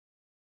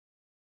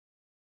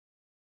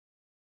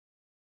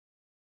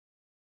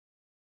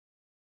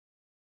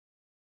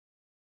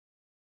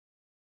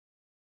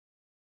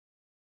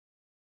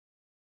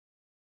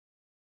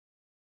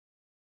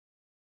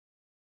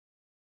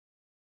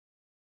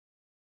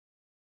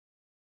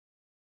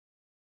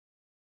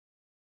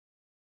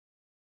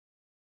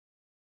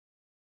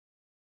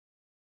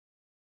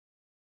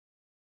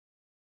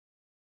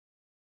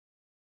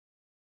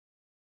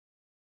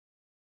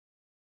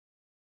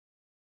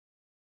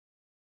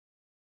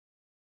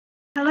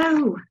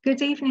Hello,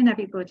 good evening,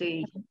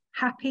 everybody.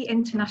 Happy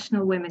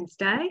International Women's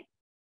Day.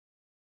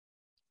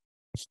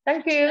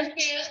 Thank you.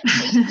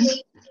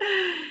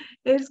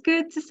 It's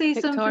good to see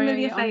Victoria, some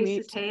familiar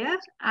faces here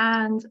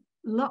and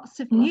lots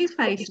of new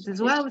faces as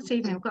well this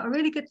evening. We've got a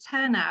really good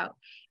turnout.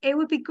 It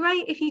would be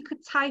great if you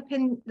could type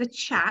in the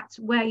chat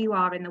where you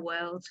are in the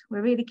world.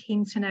 We're really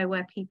keen to know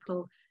where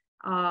people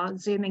are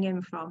zooming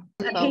in from.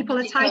 People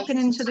are typing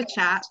into the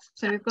chat,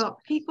 so we've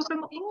got people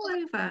from all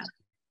over.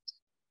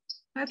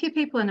 Quite a few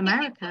people in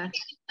America,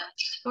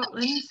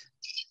 Scotland,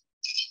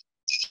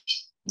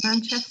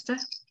 Manchester.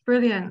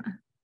 Brilliant.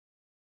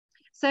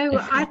 So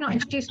I've not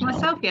introduced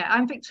myself yet.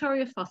 I'm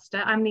Victoria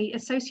Foster. I'm the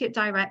Associate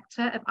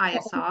Director of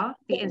ISR,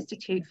 the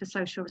Institute for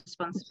Social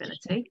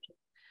Responsibility.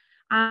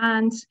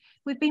 And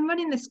we've been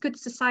running this Good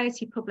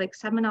Society public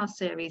seminar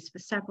series for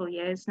several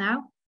years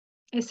now.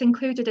 It's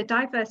included a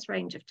diverse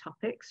range of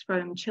topics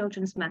from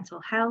children's mental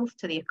health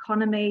to the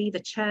economy, the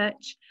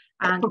church,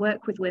 and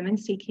work with women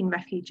seeking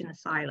refuge and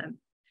asylum.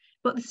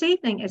 But this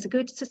evening is a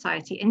Good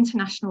Society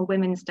International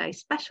Women's Day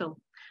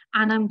special.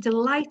 And I'm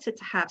delighted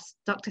to have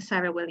Dr.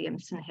 Sarah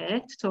Williamson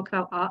here to talk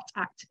about Art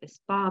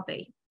Activist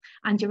Barbie.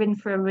 And you're in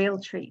for a real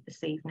treat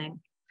this evening.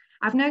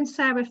 I've known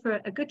Sarah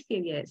for a good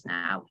few years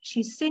now.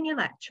 She's Senior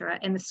Lecturer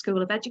in the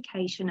School of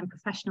Education and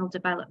Professional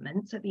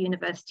Development at the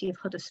University of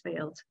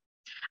Huddersfield.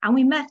 And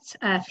we met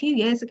a few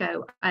years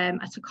ago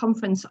at a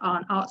conference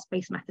on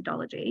arts-based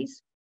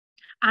methodologies.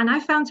 And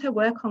I found her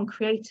work on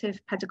creative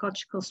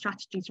pedagogical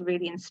strategies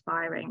really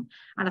inspiring.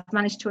 And I've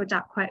managed to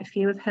adapt quite a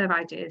few of her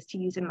ideas to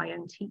use in my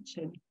own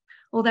teaching,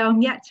 although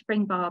I'm yet to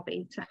bring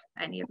Barbie to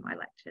any of my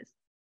lectures.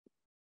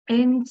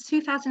 In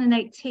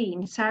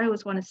 2018, Sarah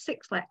was one of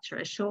 6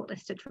 lecturers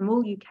shortlisted from all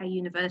UK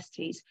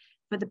universities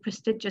for the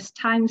prestigious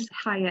Times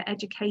Higher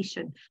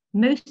Education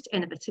Most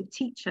Innovative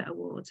Teacher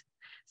Award.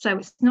 So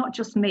it's not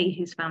just me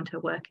who's found her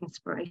work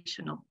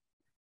inspirational.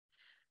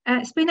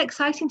 It's been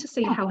exciting to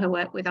see how her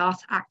work with Art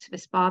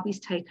Activist Barbie's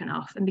taken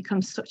off and become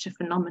such a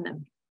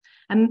phenomenon.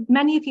 And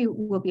many of you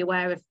will be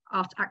aware of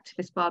Art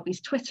Activist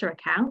Barbie's Twitter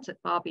account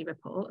at Barbie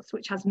Reports,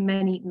 which has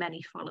many,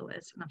 many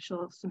followers. And I'm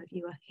sure some of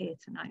you are here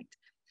tonight.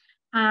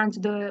 And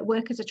the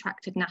work has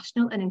attracted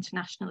national and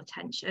international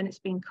attention. It's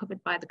been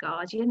covered by The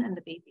Guardian and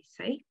the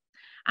BBC.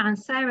 And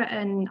Sarah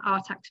and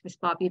Art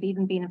Activist Barbie have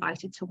even been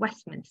invited to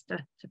Westminster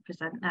to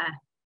present there.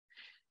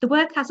 The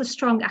work has a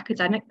strong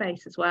academic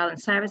base as well, and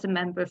Sarah's a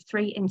member of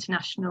 3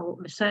 international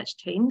research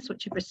teams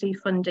which have received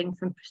funding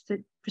from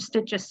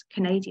prestigious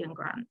Canadian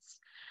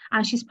grants.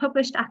 And she's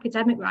published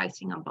academic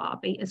writing on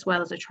Barbie as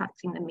well as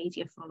attracting the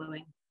media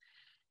following.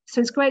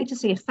 So it's great to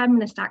see a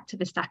feminist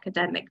activist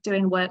academic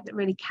doing work that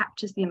really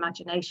captures the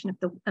imagination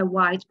of a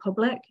wide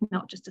public,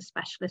 not just a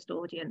specialist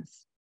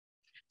audience.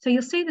 So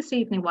you'll see this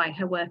evening why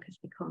her work has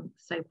become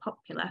so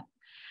popular.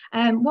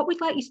 What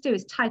we'd like you to do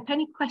is type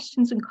any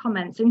questions and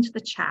comments into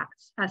the chat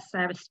as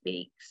Sarah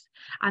speaks.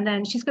 And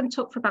then she's going to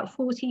talk for about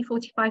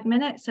 45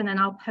 minutes, and then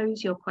I'll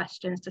pose your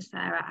questions to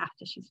Sarah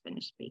after she's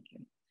finished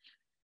speaking.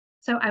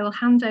 So I will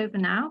hand over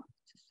now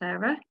to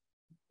Sarah.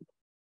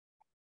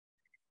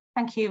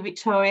 Thank you,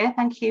 Victoria.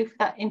 Thank you for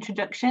that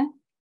introduction.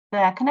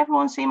 There, can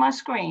everyone see my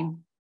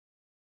screen?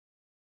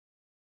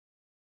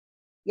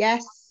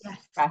 Yes. Yes.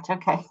 Right,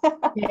 okay.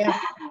 Yeah.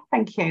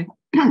 Thank you.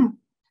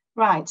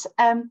 Right.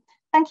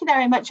 Thank you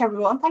very much,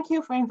 everyone. Thank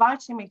you for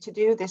inviting me to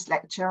do this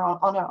lecture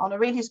on a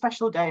really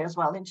special day as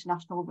well,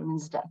 International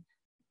Women's Day.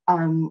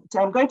 So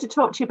I'm going to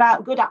talk to you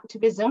about good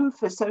activism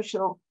for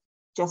social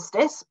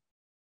justice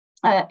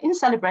in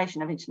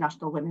celebration of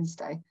International Women's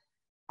Day.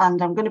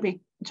 And I'm going to be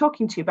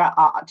talking to you about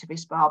Art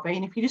Activist Barbie.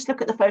 And if you just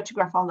look at the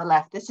photograph on the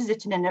left, this is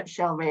it in a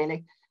nutshell,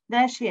 really.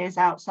 There she is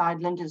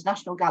outside London's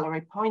National Gallery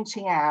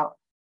pointing out,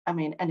 I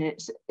mean, and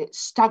it's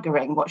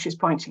staggering what she's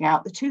pointing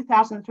out, the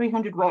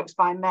 2,300 works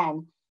by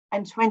men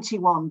and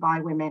 21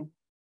 by women.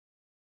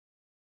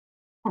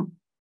 Oh,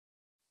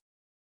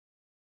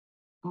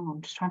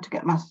 I'm just trying to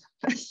get my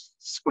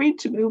screen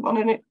to move on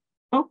in it.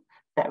 Oh,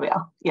 there we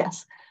are.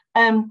 Yes.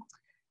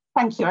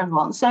 Thank you,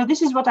 everyone. So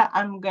this is what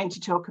I'm going to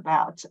talk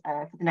about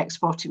for the next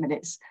 40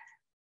 minutes.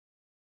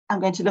 I'm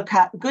going to look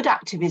at good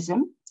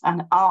activism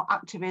and art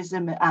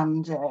activism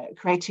and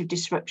creative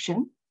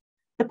disruption,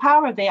 the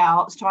power of the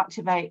arts to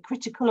activate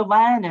critical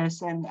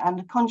awareness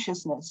and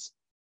consciousness,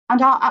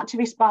 and Art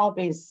Activist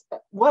Barbie's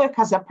work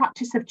as a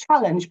practice of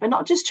challenge, but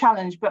not just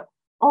challenge, but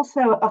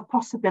also of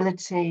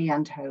possibility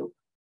and hope.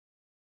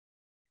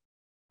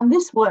 And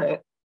this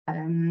work,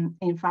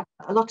 in fact,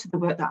 a lot of the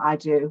work that I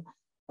do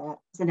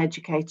as an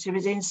educator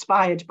is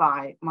inspired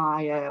by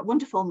my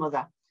wonderful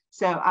mother.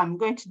 So I'm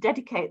going to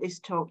dedicate this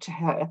talk to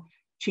her.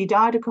 She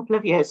died a couple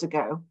of years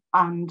ago,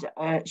 and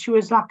she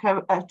was like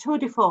a tour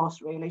de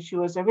force, really. She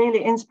was a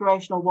really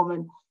inspirational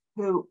woman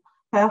who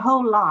her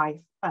whole life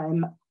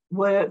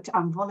worked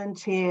and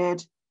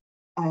volunteered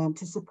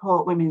to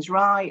support women's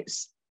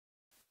rights.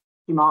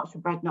 She marched for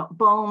bread, not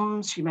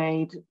bombs. She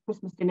made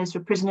Christmas dinners for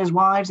prisoners'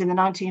 wives in the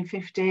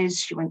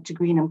 1950s. She went to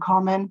Greenham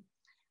Common.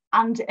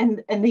 And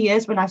in the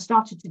years when I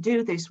started to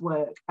do this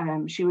work,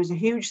 she was a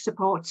huge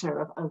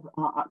supporter of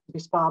Art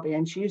Activist Barbie,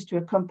 and she used to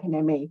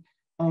accompany me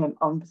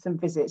on some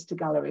visits to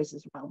galleries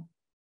as well.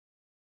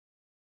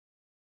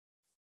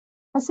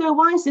 And so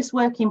why is this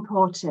work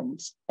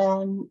important?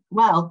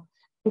 Well,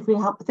 if we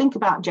think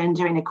about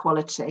gender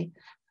inequality,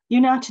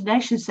 United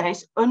Nations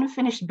says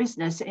unfinished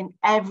business in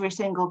every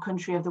single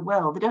country of the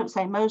world. They don't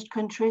say most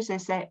countries, they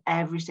say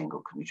every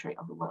single country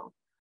of the world.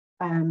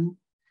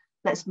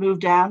 Let's move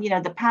down. You know,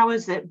 the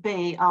powers that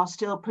be are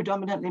still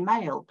predominantly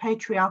male.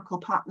 Patriarchal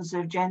patterns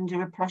of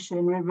gender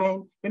oppression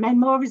remain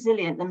more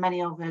resilient than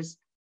many of us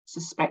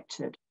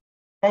suspected.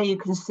 There you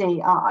can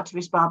see our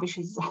activist Barbie,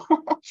 she's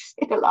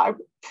in a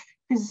library.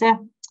 She's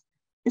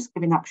just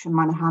giving Action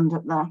Man a hand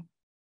up there.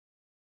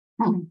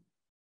 And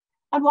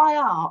why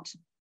art?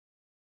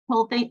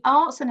 Well, the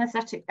arts and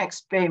aesthetic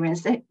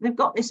experience, they've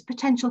got this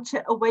potential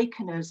to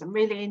awaken us. I'm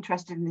really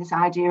interested in this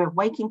idea of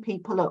waking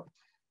people up,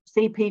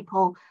 see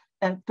people,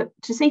 but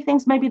to see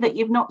things maybe that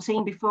you've not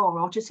seen before,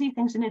 or to see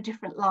things in a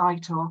different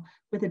light or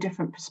with a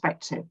different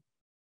perspective.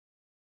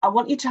 I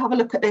want you to have a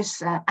look at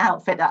this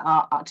outfit that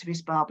our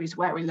activist Barbie's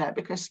wearing there,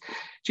 because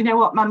do you know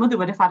what? My mother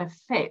would have had a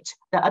fit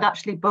that I'd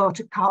actually bought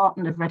a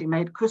carton of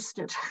ready-made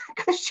custard,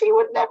 because she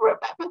would never have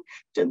ever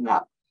done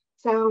that.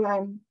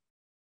 So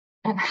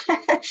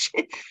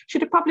she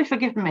should have probably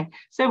forgiven me.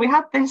 So we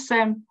had this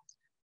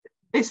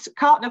this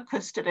carton of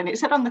custard, and it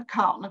said on the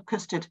carton of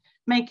custard,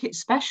 "Make it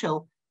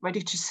special,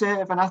 ready to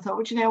serve." And I thought,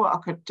 well, do you know what?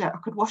 I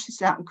could wash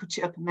this out and cut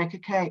it up and make a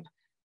cape.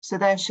 So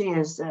there she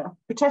is,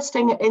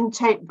 protesting in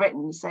Tate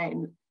Britain,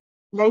 saying,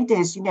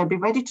 "Ladies, you know, be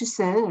ready to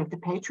serve the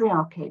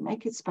patriarchy,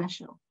 make it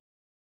special."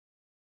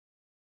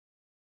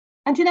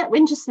 And Jeanette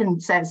Winterson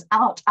says,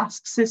 art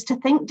asks us to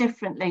think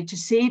differently, to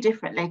see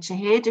differently, to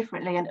hear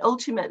differently, and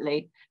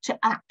ultimately to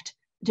act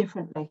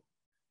differently.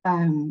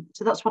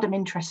 So that's what I'm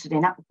interested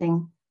in,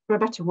 acting for a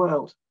better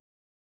world.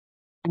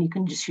 And you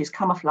can just use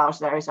camouflage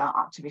there as our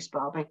activist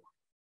Barbie.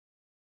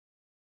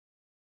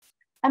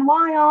 And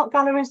why art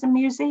galleries and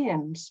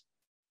museums?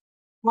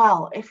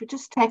 Well, if we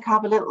just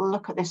have a little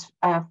look at this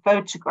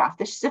photograph.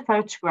 This is a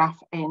photograph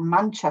in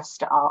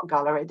Manchester Art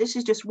Gallery. This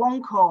is just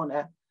one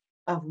corner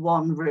of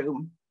one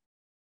room.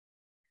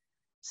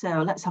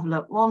 So let's have a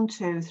look. 1,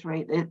 2,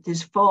 3.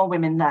 There's 4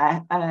 women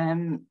there,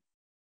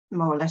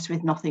 more or less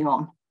with nothing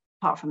on,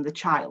 apart from the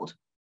child.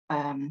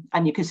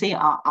 And you can see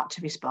our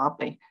activist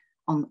Barbie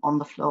on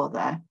the floor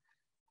there.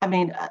 I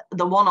mean,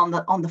 the one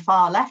on the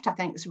far left, I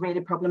think, is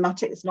really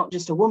problematic. It's not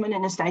just a woman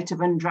in a state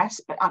of undress,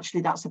 but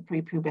actually that's a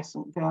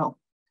prepubescent girl.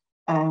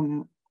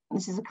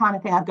 This is the kind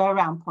of thing I go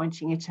around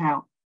pointing it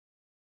out.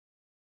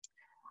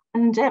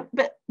 And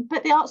but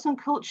the arts and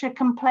culture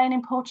can play an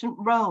important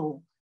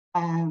role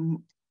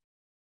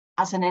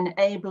as an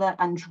enabler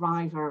and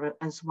driver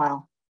as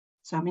well.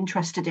 So I'm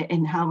interested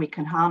in how we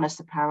can harness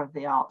the power of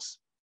the arts.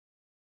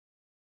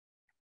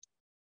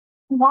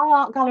 Why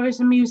art galleries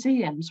and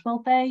museums?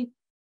 Well, they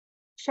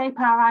shape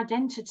our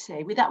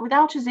identity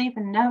without us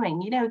even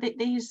knowing. You know,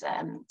 these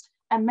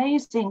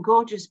amazing,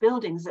 gorgeous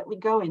buildings that we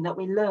go in, that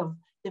we love,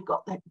 they've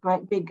got that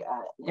great big,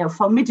 you know,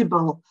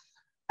 formidable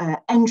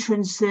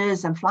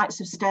entrances and flights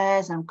of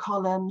stairs and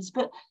columns.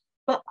 But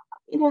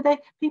you know,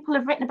 people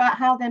have written about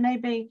how they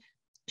maybe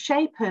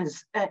shape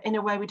us in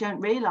a way we don't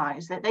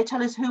realise, that they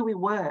tell us who we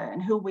were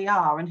and who we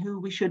are and who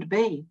we should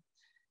be.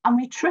 And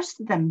we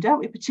trust them, don't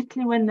we?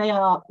 Particularly when they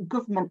are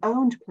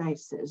government-owned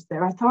places.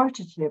 They're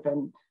authoritative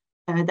and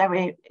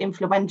very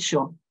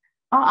influential.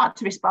 Our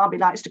activist Barbie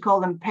likes to call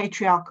them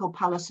patriarchal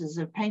palaces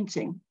of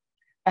painting.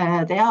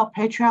 They are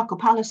patriarchal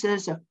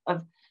palaces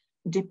of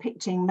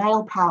depicting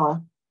male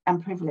power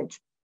and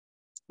privilege.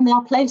 And they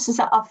are places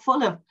that are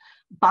full of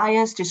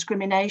bias,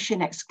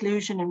 discrimination,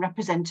 exclusion, and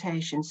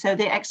representation. So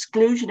the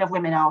exclusion of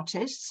women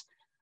artists,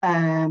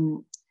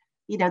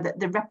 you know,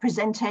 the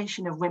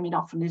representation of women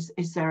often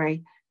is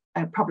very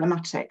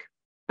problematic.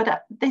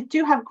 But they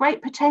do have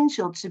great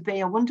potential to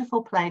be a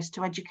wonderful place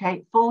to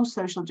educate for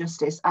social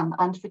justice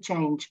and for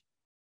change.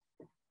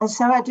 And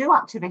so I do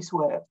activist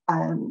work,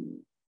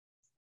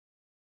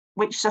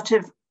 which sort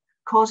of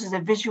causes a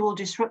visual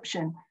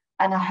disruption.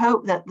 And I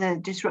hope that the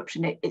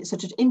disruption, it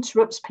sort of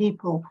interrupts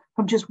people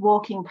from just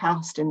walking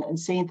past and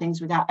seeing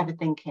things without ever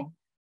thinking.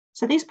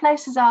 So these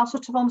places are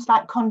sort of almost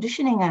like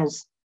conditioning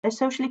us. They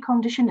socially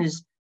condition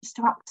us just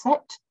to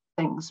accept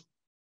things.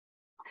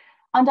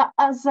 And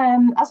as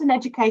an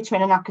educator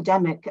and an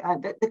academic,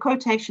 the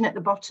quotation at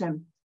the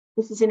bottom,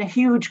 this is in a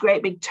huge,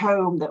 great big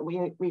tome that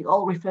we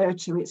all refer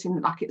to. It's in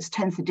like its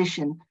 10th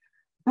edition.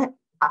 But,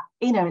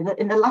 you know,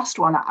 in the last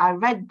one, I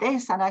read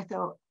this and I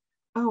thought,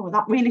 oh,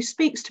 that really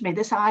speaks to me,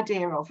 this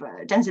idea of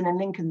Denson and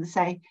Lincoln that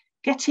say,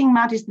 getting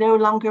mad is no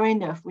longer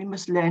enough. We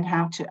must learn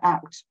how to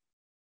act.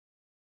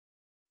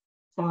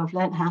 So I've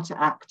learned how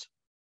to act.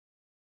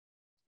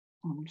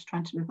 I'm just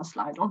trying to move my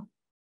slide on.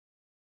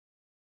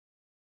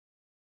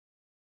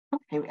 Oh,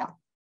 here we are.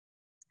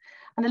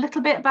 And a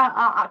little bit about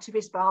our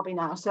activist Barbie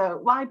now. So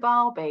why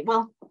Barbie?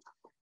 Well,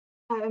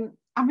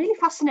 I'm really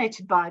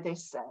fascinated by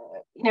this,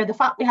 you know, the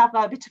fact we have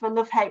a bit of a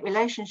love-hate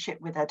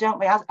relationship with her, don't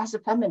we? As a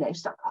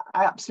feminist,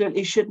 I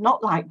absolutely should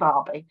not like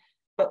Barbie,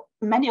 but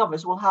many of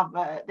us will have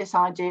this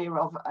idea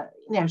of,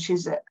 you know,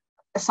 she's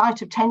a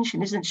site of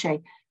tension, isn't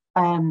she?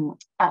 And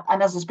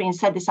as has been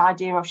said, this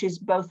idea of she's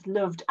both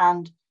loved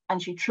and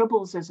she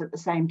troubles us at the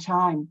same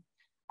time.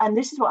 And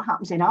this is what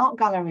happens in art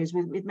galleries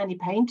with many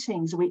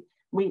paintings. We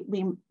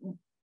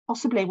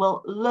possibly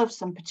will love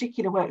some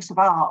particular works of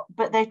art,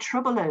 but they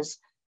trouble us.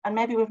 And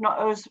maybe we've not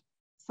always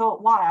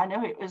thought why. I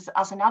know it was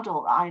as an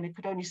adult I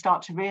could only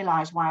start to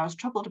realise why I was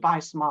troubled by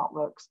some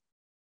artworks.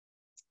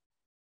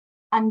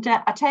 And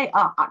I take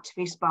Art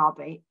Activist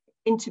Barbie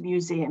into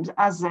museums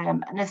as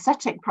an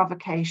aesthetic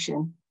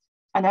provocation.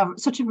 And I've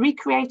sort of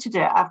recreated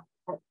it. I've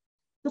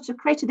sort of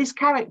created this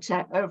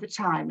character over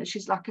time. And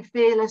she's like a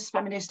fearless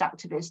feminist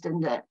activist.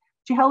 And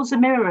she holds a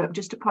mirror up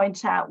just to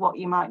point out what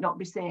you might not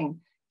be seeing.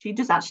 She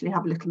does actually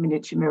have a little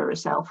miniature mirror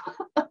herself.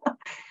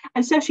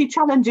 And so she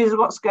challenges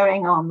what's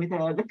going on with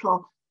her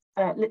little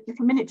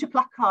miniature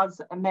placards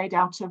that are made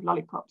out of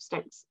lollipop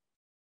sticks.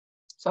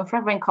 So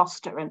forever in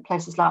Costa and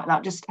places like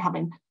that, just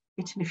having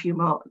eaten a few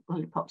more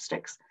lollipop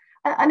sticks.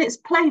 And it's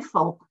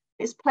playful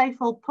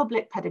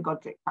public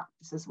pedagogic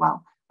practice as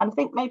well. And I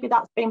think maybe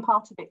that's been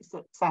part of its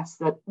success,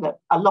 that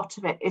a lot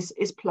of it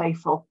is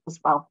playful as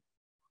well.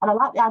 And I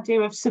like the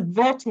idea of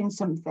subverting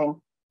something,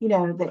 you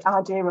know, the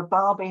idea of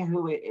Barbie,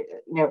 who,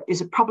 you know,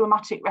 is a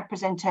problematic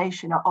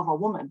representation of a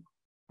woman.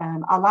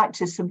 I like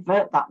to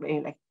subvert that,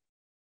 really.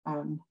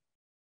 And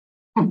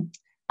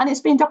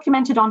it's been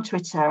documented on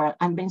Twitter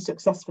and been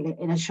successful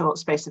in a short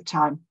space of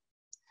time.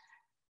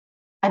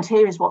 And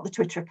here is what the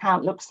Twitter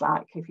account looks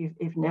like if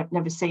you've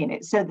never seen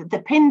it. So the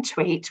pinned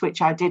tweet,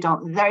 which I did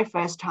on the very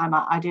first time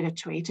I did a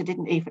tweet, I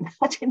didn't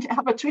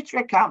have a Twitter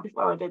account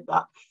before I did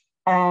that.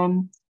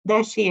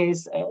 There she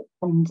is,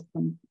 and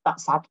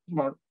that's sad. You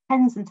know,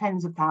 tens and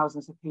tens of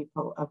thousands of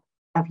people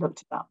have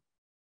looked at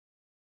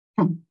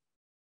that.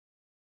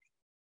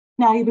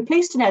 Now, you'll be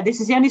pleased to know this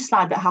is the only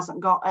slide that hasn't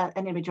got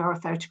an image or a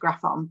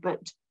photograph on,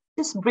 but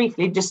just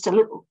briefly, just a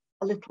little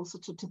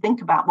sort of to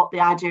think about what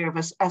the idea of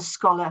a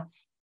scholar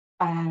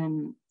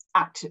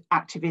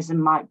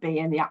activism might be,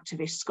 and the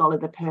activist scholar,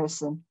 the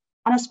person.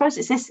 And I suppose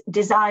it's this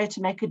desire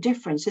to make a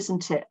difference,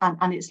 isn't it?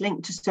 And it's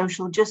linked to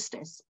social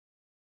justice.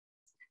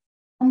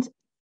 And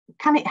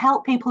can it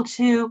help people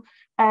to,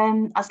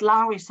 as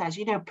Lowry says,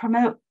 you know,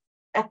 promote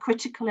a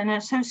critical and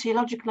a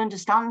sociological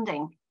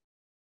understanding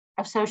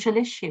of social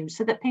issues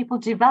so that people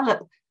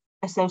develop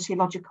a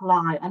sociological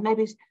eye and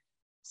maybe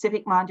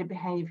civic-minded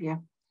behaviour?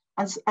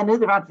 And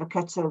another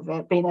advocate of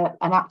being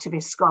an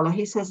activist scholar,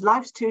 he says,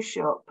 life's too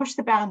short, push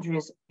the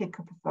boundaries, pick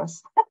up a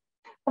fuss.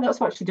 And that's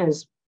what she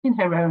does in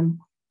her own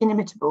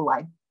inimitable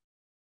way.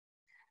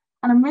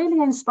 And I'm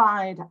really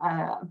inspired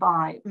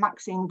by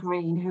Maxine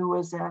Greene, who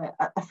was a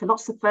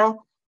philosopher,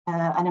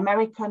 an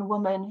American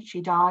woman.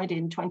 She died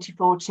in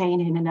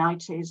 2014 in the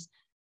 90s,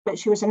 but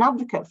she was an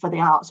advocate for the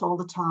arts all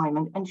the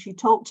time. And she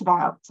talked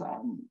about,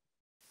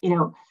 you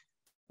know,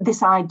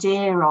 this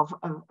idea of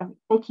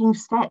taking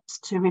steps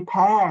to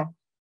repair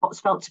what's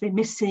felt to be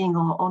missing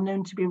or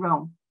known to be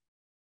wrong.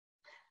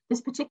 This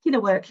particular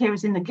work here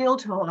is in the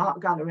Guildhall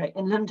Art Gallery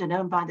in London,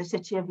 owned by the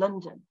City of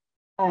London.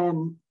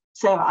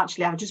 So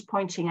actually, I was just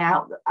pointing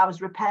out that I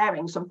was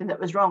repairing something that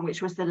was wrong,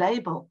 which was the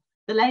label.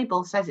 The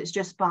label says it's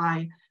just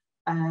by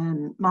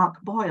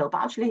Mark Boyle,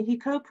 but actually he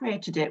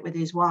co-created it with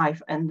his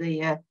wife, and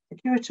the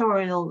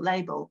curatorial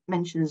label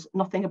mentions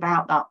nothing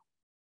about that,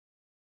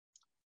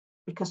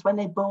 because when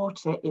they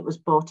bought it, it was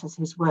bought as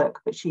his work,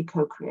 but she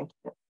co-created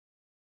it.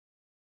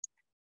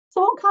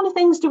 So what kind of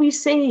things do we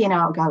see in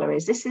art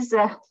galleries? This is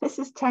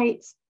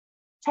Tate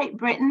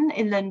Britain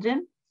in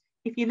London.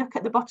 If you look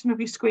at the bottom of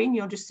your screen,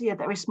 you'll just see a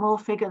very small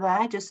figure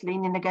there, just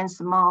leaning against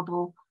the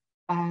marble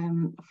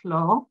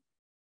floor.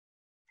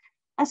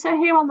 And so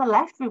here on the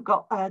left, we've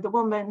got the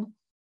woman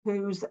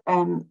who's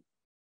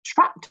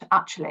trapped,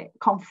 actually,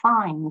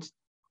 confined.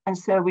 And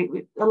so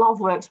a lot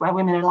of works where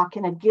women are like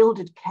in a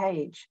gilded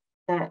cage.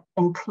 They're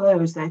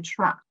enclosed, they're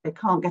trapped, they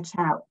can't get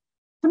out.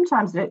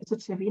 Sometimes they're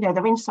sort of, you know,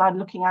 they're inside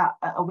looking out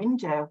at a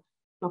window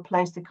to a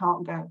place they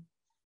can't go.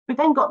 We've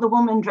then got the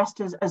woman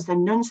dressed as the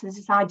nun, so there's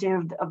this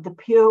idea of the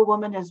pure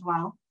woman as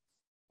well.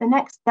 The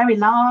next very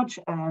large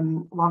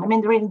one, I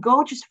mean, they're in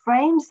gorgeous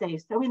frames,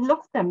 these, so we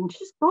love them.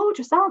 Just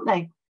gorgeous, aren't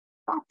they?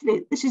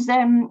 Actually, this is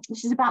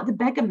about the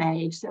beggar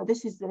maid. So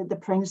this is the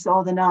prince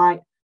or the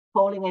knight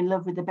falling in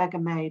love with the beggar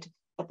maid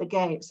at the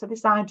gate. So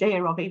this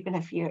idea of, even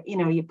if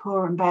you're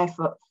poor and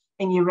barefoot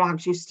in your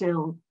rags, you're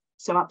still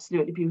so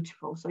absolutely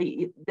beautiful. So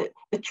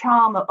the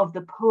charm of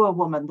the poor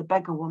woman, the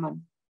beggar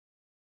woman.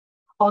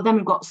 Or then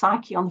we've got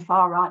Psyche on the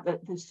far right,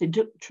 the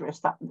seductress,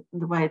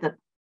 the way that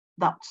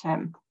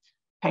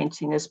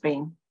painting has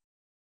been.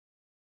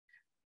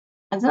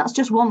 And that's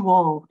just one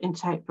wall in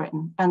Tate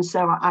Britain. And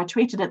so I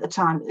tweeted at the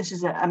time that this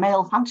is a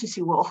male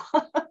fantasy wall.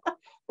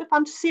 The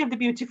fantasy of the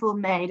beautiful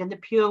maid and the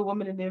pure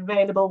woman and the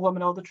available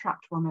woman or the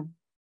trapped woman.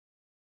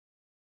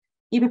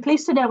 You'd be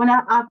pleased to know when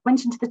I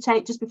went into the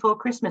Tate just before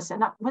Christmas,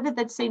 and whether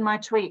they'd seen my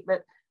tweet,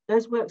 but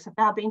those works have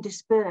now been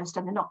dispersed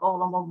and they're not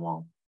all on one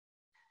wall.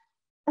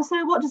 And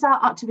so what does our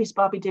activist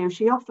Barbie do?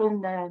 She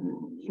often,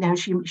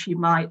 she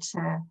might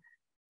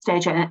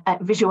stage a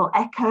visual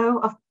echo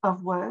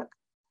of work.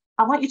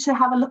 I want you to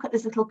have a look at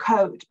this little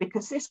coat,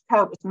 because this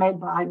coat was made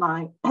by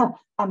my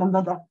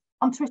mother.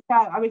 On Twitter,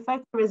 I refer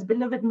to her as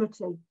Beloved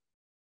Mutti.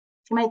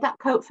 She made that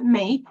coat for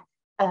me,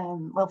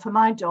 well, for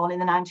my doll in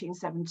the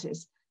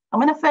 1970s. And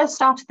when I first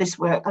started this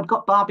work, I'd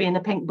got Barbie in the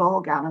pink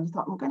ball gown, and I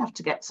thought, I'm going to have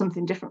to get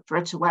something different for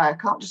her to wear. I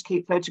can't just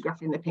keep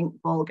photographing the pink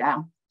ball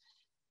gown.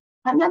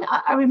 And then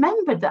I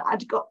remembered that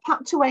I'd got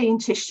packed away in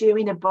tissue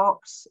in a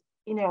box,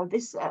 you know,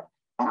 this an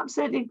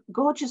absolutely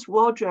gorgeous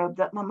wardrobe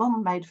that my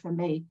mum made for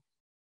me.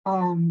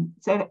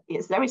 So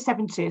it's very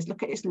 70s.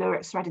 Look at this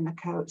lurex thread in the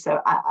coat.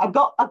 So I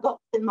got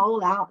them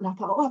all out, and I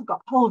thought, oh, I've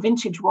got a whole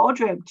vintage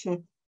wardrobe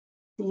to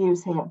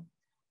use here.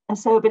 And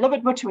so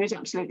Beloved Mutter was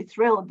absolutely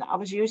thrilled that I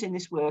was using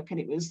this work, and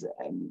it was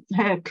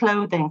her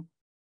clothing.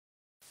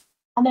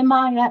 And then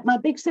my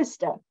big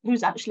sister,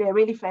 who's actually a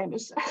really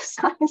famous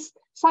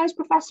science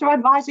professor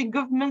advising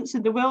governments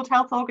and the World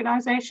Health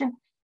Organization,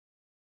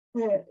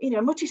 you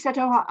know, Mutti said,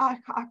 oh,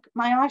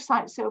 my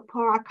eyesight's so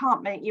poor, I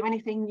can't make you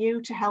anything new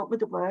to help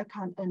with the work.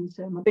 And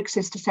so my big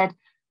sister said,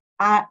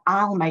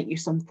 I'll make you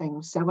some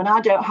things. So when I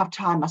don't have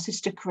time, my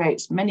sister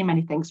creates many,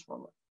 many things for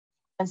me.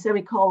 And so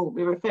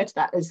we refer to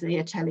that as the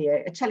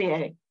Atelier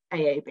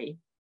AAB.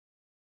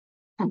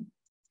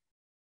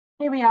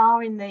 Here we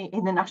are in the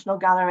National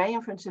Gallery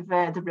in front of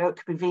the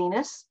Rokeby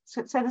Venus.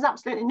 So there's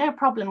absolutely no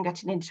problem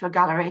getting into a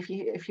gallery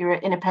if you're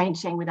in a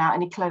painting without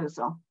any clothes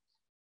on.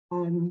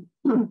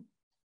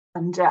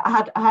 And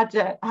I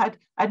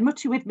had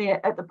Mutti with me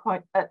at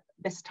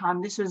this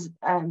time. This was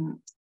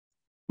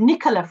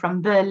Nicola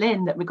from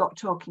Berlin that we got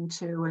talking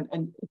to,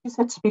 and she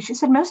said to me, she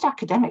said, most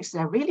academics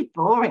are really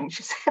boring.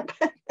 She said,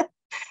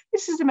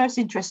 this is the most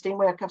interesting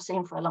work I've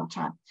seen for a long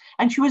time.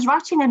 And she was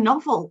writing a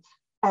novel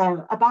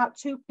about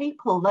two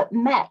people that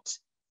met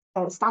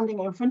standing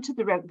in front of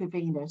the Rokeby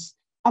Venus.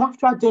 And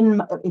after I'd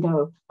done, you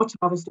know, what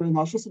I was doing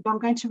there, she said, I'm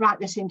going to write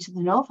this into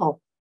the novel.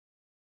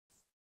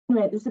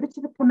 Anyway, there's a bit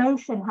of a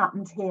promotion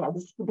happened here.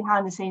 This is a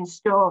behind the scenes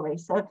story.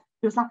 So there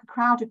was like a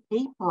crowd of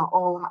people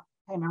all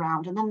came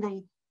around. And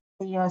then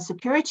the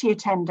security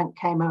attendant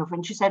came over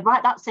and she said,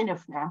 right, that's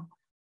enough now.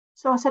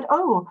 So I said,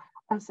 oh,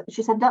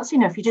 she said, that's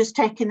enough. You're just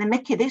taking the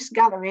mickey. This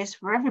gallery is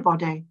for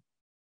everybody.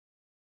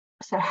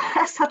 So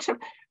I sort of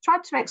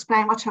tried to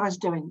explain what I was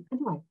doing.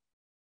 Anyway,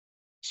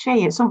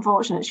 it's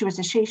unfortunate she was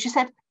a she. She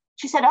said,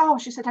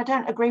 I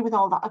don't agree with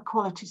all that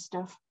equality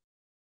stuff.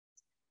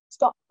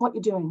 Stop what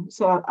you're doing.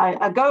 So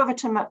I go over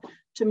to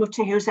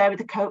Mutti, who's there with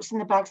the coats and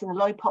the bags and the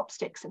lollipop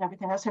sticks and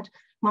everything. I said,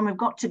 Mum, we've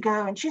got to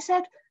go. And she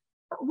said,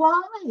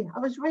 why? I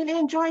was really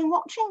enjoying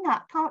watching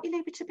that. Can't you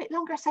leave it a bit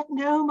longer? I said,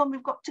 no, Mum,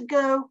 we've got to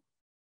go.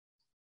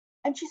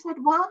 And she said,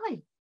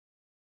 why?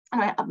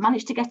 And I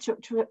managed to get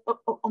her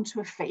up onto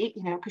her feet,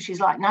 you know, because she's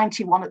like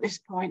 91 at this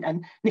point,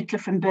 and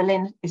Nicola from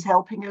Berlin is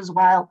helping as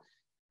well.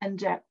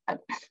 And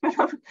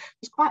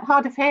it's quite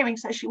hard of hearing,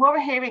 so she wore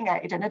a hearing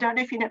aid. And I don't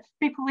know if you know,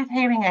 people with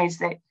hearing aids,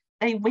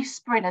 they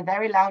whisper in a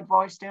very loud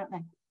voice, don't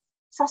they?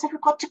 So I said, we've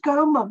got to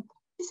go, Mum.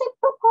 She said,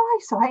 but why?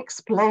 So I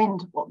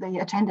explained what the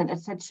attendant had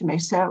said to me.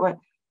 So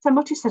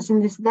Mutti says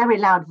in this very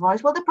loud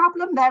voice, well, the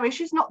problem there is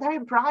she's not very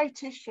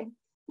bright, is she?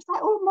 It's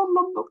like, oh,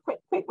 Mum, quick.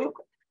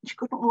 She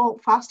couldn't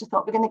walk fast. I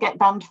thought we're going to get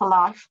banned for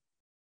life.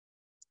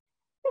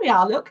 Here we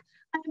are, look.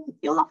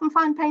 You'll often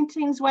find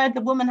paintings where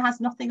the woman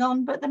has nothing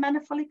on, but the men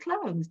are fully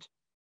clothed.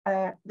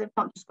 They've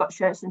not just got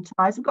shirts and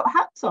ties, they've got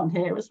hats on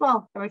here as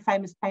well. Very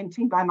famous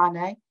painting by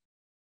Manet.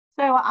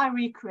 So I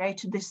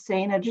recreated this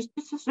scene and just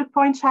to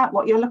point out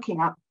what you're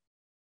looking at.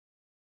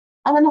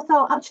 And then I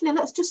thought, actually,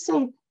 let's just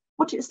see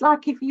what it's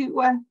like if we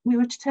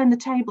were to turn the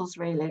tables,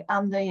 really,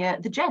 and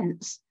the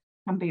gents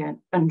can be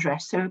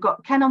undressed. So we've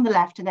got Ken on the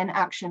left and then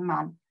Action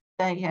Man.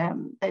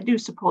 They do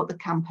support the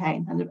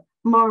campaign, and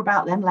more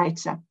about them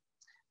later.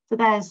 So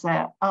there's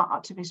our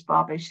Activist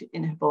Barbie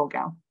in her ball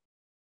gown.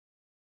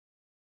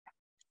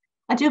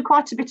 I do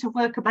quite a bit of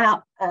work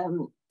about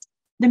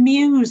the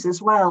muse as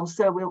well.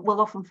 So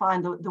we'll often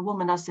find the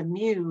woman as a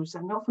muse,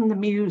 and often the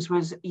muse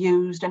was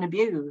used and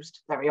abused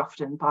very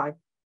often by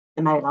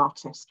the male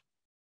artist.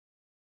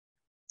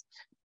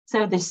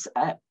 So this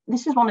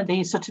is one of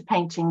these sort of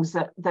paintings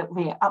that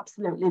we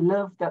absolutely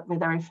love, that we're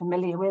very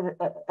familiar with,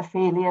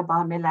 Ophelia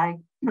by Millet.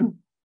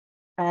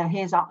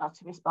 Here's our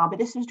Activist Barbie.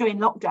 This was during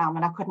lockdown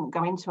when I couldn't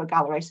go into a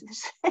gallery. So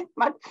this,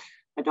 my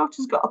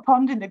daughter's got a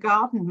pond in the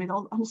garden with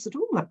all, and I said,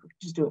 oh, I could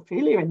just do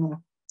Ophelia in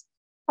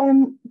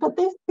there. But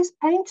these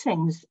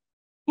paintings,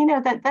 you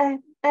know, that they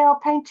are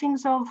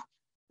paintings of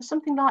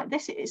something like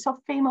this. It's of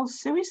female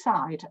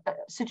suicide.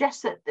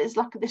 Suggests that there's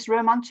like this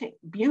romantic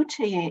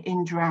beauty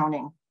in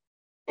drowning.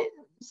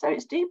 So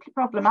it's deeply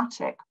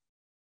problematic.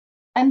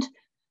 And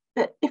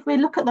that if we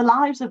look at the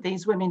lives of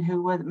these women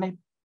who were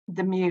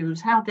the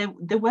muse, how they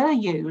were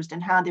used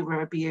and how they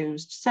were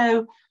abused.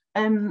 So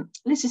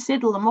Lizzie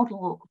Siddle, the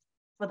model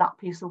for that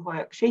piece of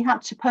work, she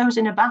had to pose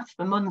in a bath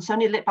for months,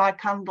 only lit by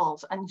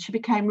candles, and she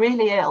became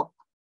really ill,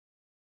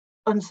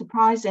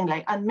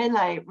 unsurprisingly, and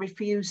Millet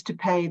refused to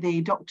pay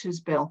the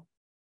doctor's bill.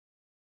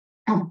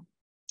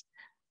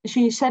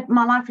 She said,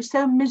 my life is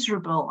so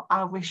miserable,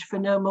 I wish for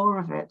no more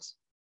of it.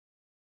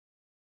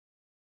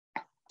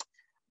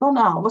 Oh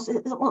no,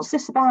 what's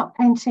this about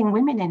painting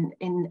women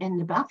in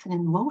the bath and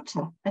in the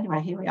water?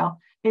 Anyway, here we are.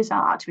 Here's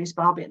our Activist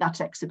Barbie at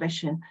that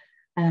exhibition.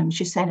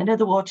 She's saying, I know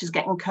the water's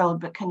getting cold,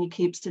 but can you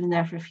keep still in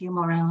there for a few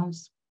more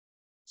hours?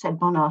 Said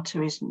Bonnard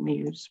to his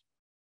muse.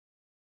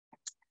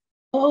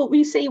 Oh,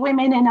 we see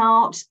women in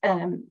art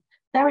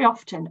very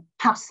often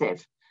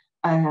passive,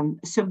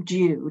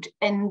 subdued,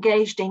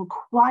 engaged in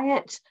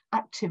quiet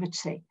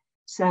activity.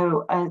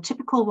 So a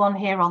typical one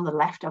here on the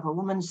left of a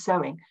woman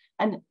sewing.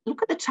 And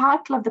look at the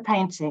title of the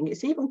painting.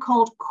 It's even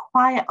called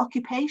Quiet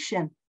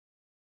Occupation.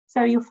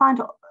 So you'll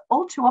find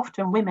all too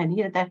often women,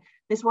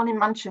 there's one in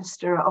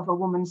Manchester of a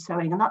woman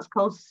sewing, and that's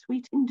called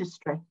Sweet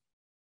Industry.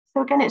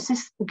 So again, it's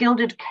this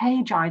gilded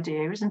cage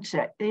idea, isn't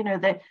it?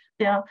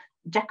 They are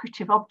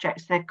decorative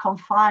objects. They're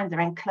confined, they're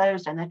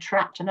enclosed, and they're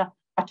trapped. And I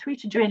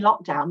tweeted during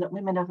lockdown that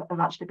women have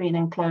actually been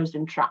enclosed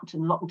and trapped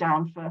and locked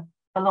down for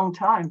a long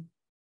time.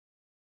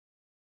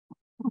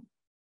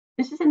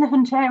 This is in the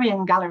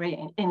Hunterian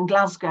Gallery in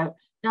Glasgow.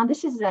 Now,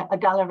 this is a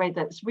gallery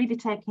that's really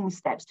taking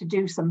steps to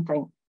do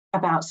something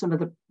about some of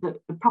the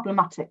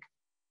problematic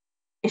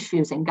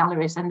issues in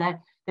galleries. And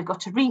they've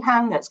got a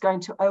rehang that's going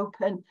to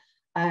open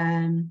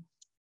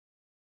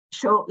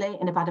shortly,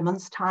 in about a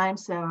month's time.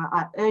 So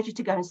I urge you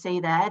to go and see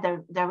there.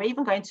 They're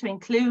even going to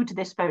include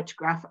this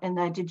photograph in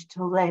their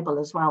digital label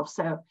as well.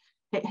 So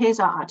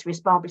here's our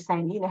Activist Barbie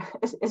saying,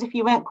 as if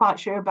you weren't quite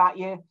sure about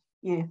your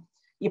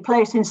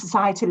place in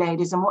society,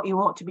 ladies, and what you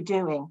ought to be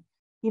doing.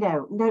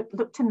 No,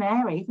 look to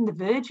Mary, even the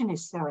Virgin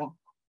is sewing.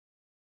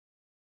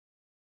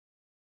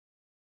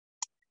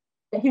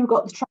 Here we've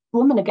got the trans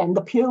woman again,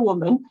 the pure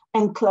woman,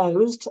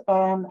 enclosed.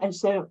 And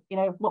so,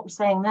 what we're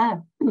saying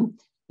there,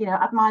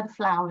 admire the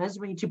flowers,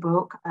 read your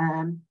book.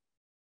 And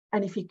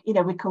if we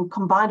can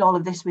combine all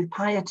of this with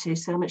piety,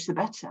 so much the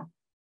better.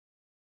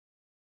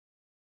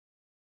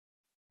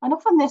 And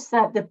often this,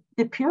 the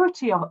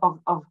purity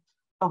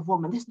of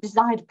woman, this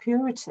desired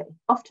purity,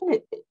 often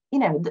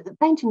the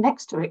painting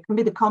next to it can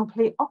be the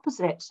complete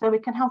opposite. So we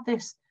can have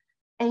this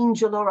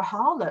angel or a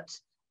harlot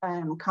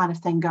kind of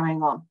thing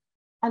going on.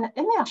 And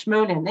in the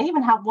Ashmolean, they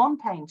even have one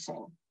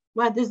painting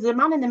where there's the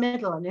man in the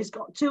middle and he's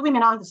got two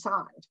women either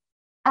side.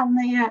 And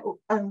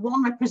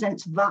one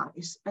represents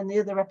vice and the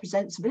other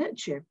represents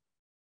virtue.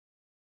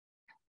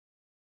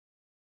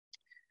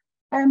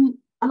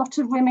 A lot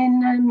of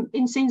women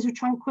in scenes of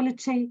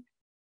tranquility,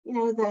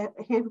 here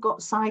we've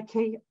got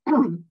Psyche,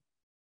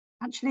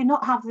 actually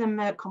not have them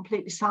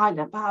completely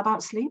silent, but how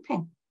about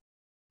sleeping?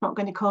 Not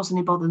going to cause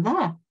any bother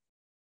there.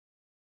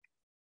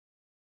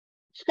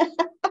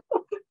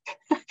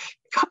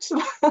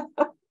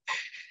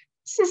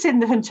 This is in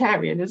the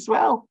Hunterian as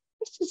well.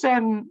 This is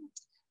a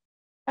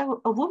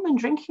woman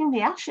drinking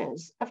the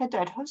ashes of a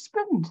dead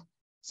husband.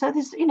 So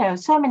there's,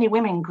 so many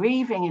women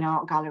grieving in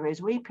art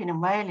galleries, weeping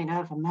and wailing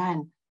over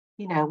men,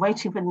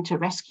 waiting for them to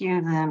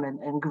rescue them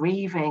and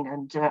grieving.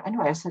 And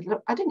anyway, I said,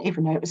 look, I didn't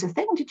even know it was a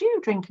thing. Did you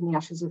drink in the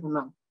ashes of a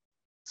man? I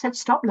said,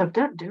 stop, love,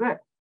 don't do it.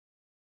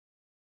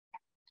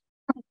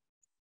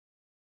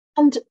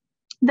 And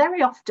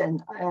very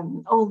often,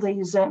 all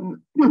these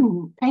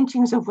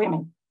paintings of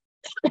women,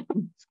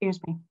 excuse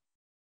me,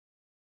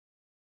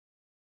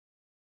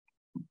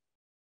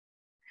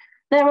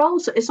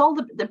 it's all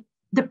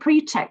the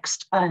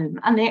pretext and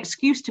the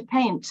excuse to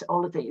paint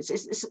all of these.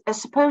 It's a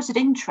supposed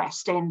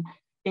interest in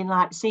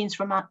like scenes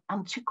from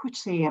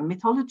antiquity and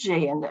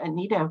mythology, and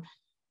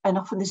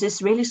often there's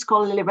this really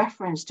scholarly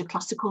reference to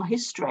classical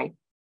history,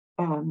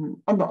 and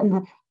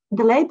the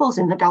labels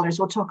in the galleries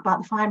will talk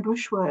about the fine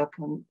brushwork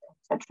and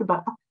etc.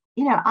 But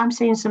I'm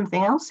seeing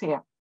something else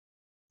here.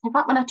 In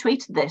fact, when I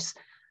tweeted this,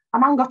 a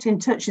man got in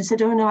touch and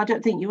said, oh no, I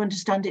don't think you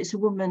understand. It's a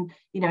woman,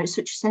 it's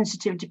such a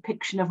sensitive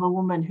depiction of a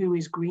woman who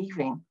is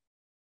grieving.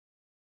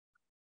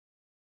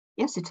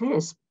 Yes, it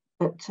is.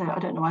 But I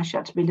don't know why she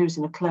had to be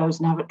losing her clothes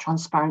and have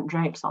transparent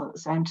drapes on at the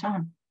same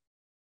time.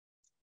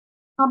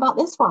 How about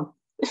this one?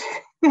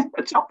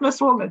 A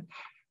topless woman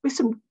with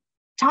some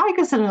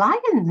tigers and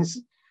lions.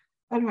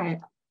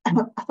 Anyway,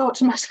 I thought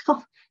to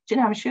myself,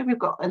 I'm sure we've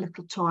got a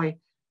little toy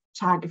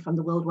tiger from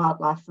the World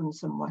Wildlife Fund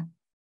somewhere.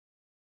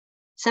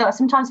 So I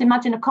sometimes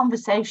imagine a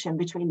conversation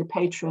between the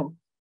patron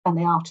and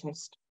the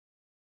artist.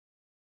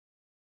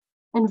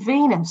 And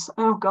Venus,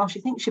 oh gosh,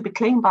 you think she'd be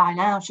clean by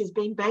now. She's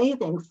been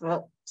bathing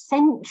for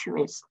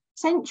centuries.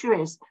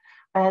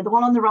 The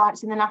one on the right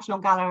is in the National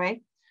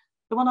Gallery.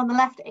 The one on the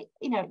left,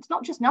 it's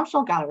not just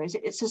National Galleries,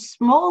 it's a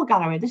small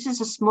gallery. This is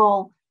a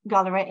small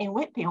gallery in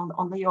Whitby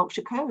on the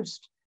Yorkshire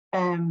coast.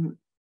 You've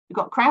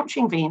got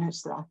Crouching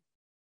Venus there.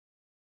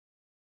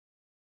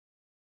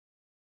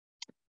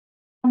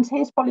 And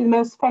here's probably the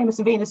most famous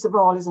Venus of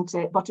all, isn't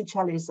it?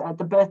 Botticelli's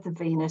The Birth of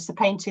Venus, a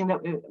painting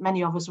that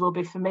many of us will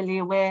be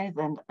familiar with.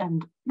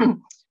 And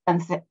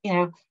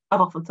I've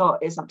often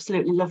thought it's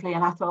absolutely lovely.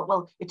 And I thought,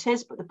 well, it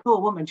is, but the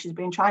poor woman, she's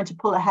been trying to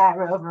pull her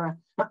hair over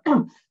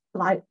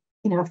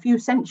a few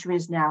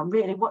centuries now.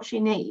 Really, what she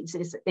needs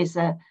is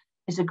a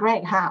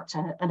great hat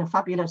and a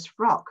fabulous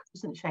frock,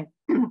 isn't she?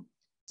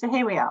 So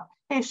here we are.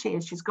 Here she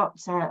is. She's got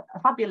a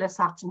fabulous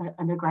hat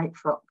and a great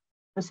frock.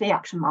 We'll see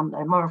Action Man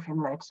there, more of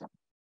him later.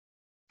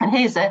 And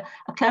here's a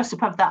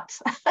close-up of that.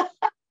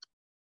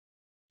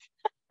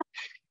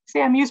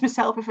 See, I amuse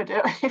myself if I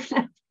do. If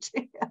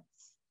nobody else.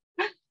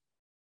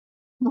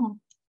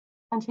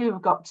 And here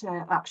we've got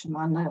Action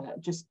Man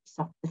just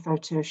after the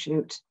photo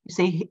shoot. You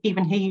see,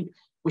 even he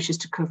wishes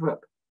to cover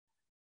up.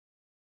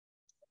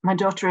 My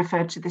daughter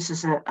referred to this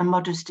as a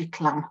modesty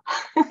clam.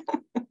 And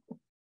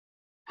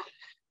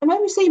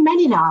when we see men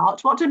in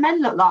art, what do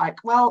men look like?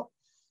 Well,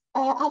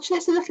 actually,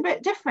 it's a little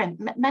bit different.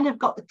 Men have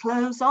got the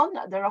clothes on.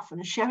 They're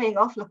often showing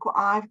off. Look what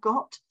I've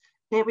got.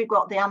 Here we've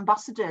got the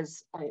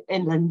ambassadors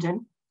in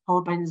London,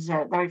 Holbein's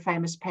very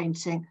famous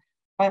painting.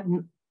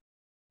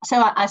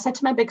 So I said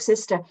to my big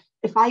sister,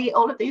 if I eat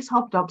all of these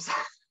hobnobs,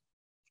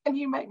 could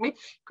you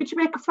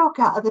make a frog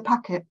out of the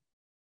packet?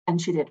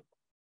 And she did.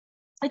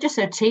 It's just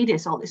so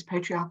tedious, all this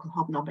patriarchal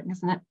hobnobbing,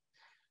 isn't it?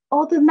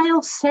 Oh, the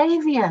male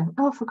saviour.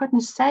 Oh, for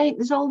goodness sake,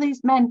 there's all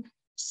these men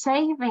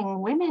saving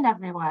women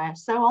everywhere.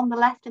 So on the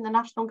left in the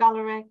National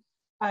Gallery,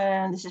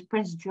 this is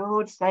Prince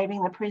George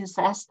saving the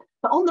princess.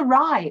 But on the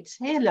right,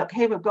 here, look,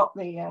 here we've got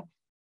the,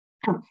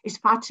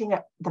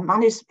 the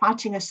man is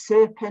fighting a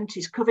serpent,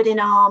 he's covered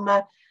in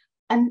armour.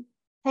 And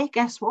hey,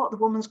 guess what? The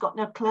woman's got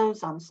no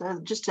clothes on.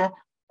 So just a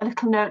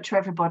little note to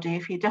everybody,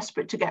 if you're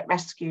desperate to get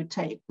rescued,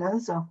 take your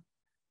clothes off.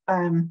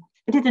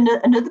 I did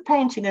another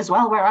painting as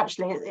well, where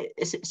actually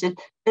it's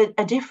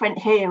a different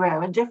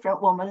hero, a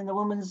different woman, and the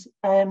woman's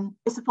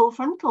it's a full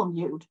frontal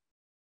nude.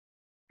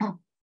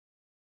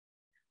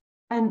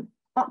 And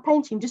that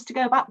painting, just to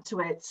go back to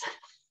it,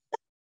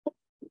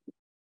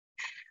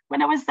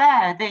 when I was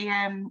there,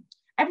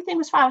 everything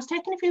was fine. I was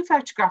taking a few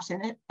photographs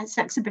in its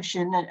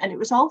exhibition, and it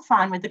was all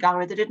fine with the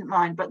gallery. They didn't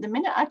mind. But the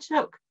minute I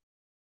took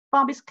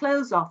Barbie's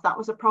clothes off, that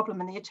was a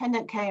problem. And the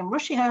attendant came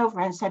rushing over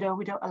and said, "Oh,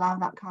 we don't allow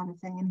that kind of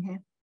thing in here."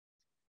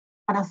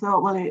 And I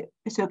thought, well,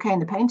 it's okay in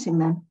the painting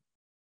then.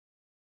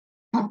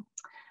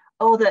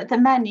 Oh, the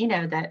men, you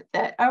know,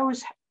 they're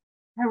always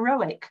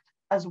heroic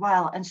as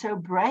well, and so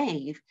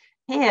brave.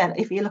 Here,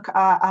 if you look at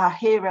our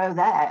hero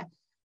there,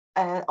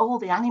 all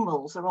the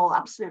animals are all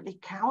absolutely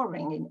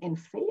cowering in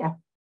fear.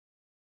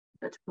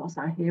 But of course,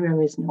 our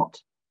hero is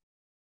not.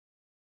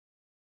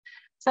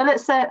 So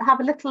let's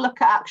have a little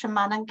look at Action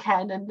Man and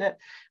Ken. And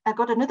I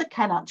got another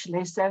Ken,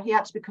 actually. So he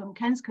had to become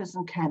Ken's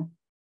cousin, Ken.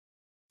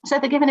 So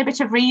they're given a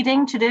bit of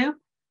reading to do.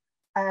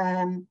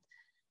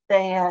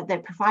 They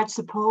provide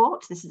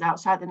support. This is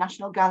outside the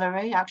National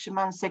Gallery. Action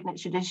Man's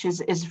signature dish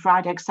is a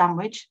fried egg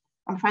sandwich.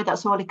 I'm afraid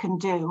that's all he can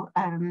do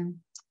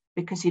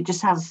because he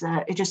just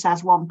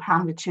has one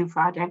pan with 2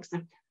 fried eggs.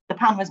 The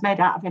pan was made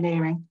out of an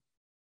earring.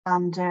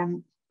 And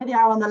they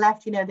are on the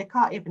left, you know, they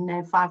can't even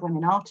name 5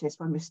 women artists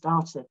when we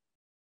started.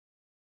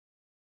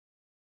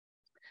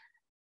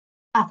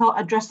 I thought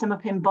I'd dress them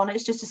up in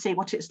bonnets just to see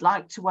what it's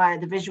like to wear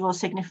the visual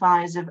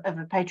signifiers of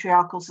a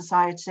patriarchal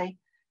society.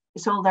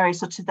 It's all very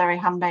sort of very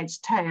Handmaid's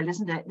Tale,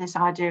 isn't it? This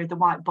idea of the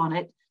white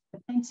bonnet.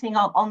 The painting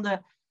on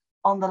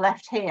the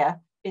left here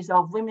is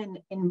of women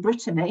in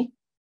Brittany,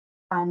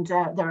 and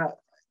the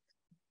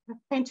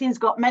painting's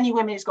got many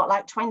women. It's got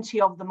like 20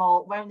 of them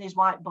all wearing these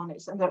white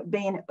bonnets, and they're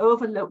being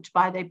overlooked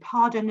by the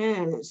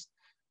pardonneurs.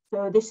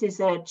 So this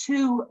is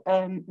 2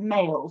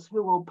 males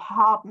who will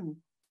pardon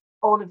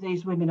all of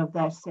these women of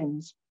their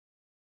sins.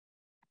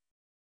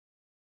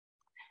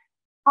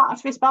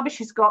 Activist Barbie,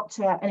 she's got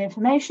an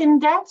information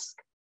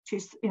desk.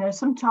 She's, you know,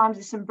 sometimes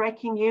there's some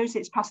breaking news.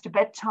 It's past her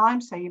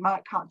bedtime, so you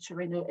might catch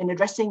her in a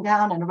dressing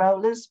gown and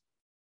rollers.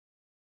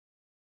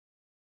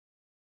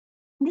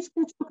 I'm just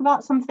going to talk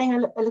about something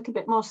a little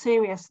bit more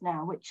serious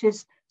now, which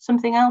is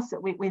something else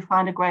that we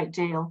find a great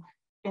deal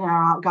in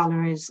our art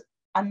galleries,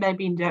 and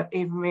maybe don't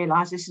even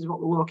realise this is what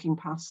we're walking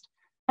past.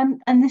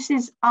 And this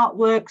is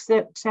artworks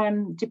that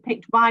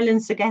depict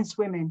violence against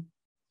women,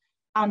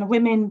 and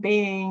women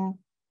being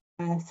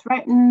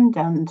threatened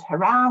and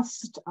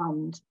harassed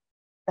and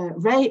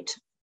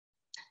raped.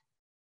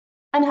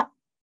 And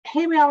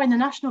here we are in the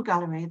National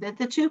Gallery.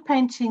 The 2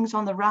 paintings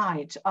on the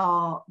right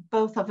are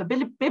both of a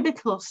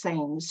biblical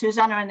scene,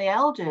 Susanna and the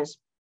Elders.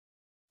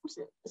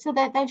 So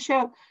they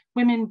show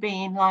women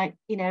being like,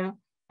 you know,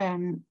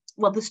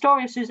 well, the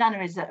story of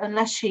Susanna is that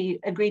unless she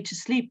agreed to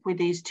sleep with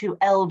these 2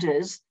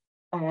 elders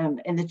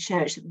in the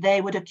church,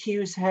 they would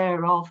accuse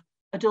her of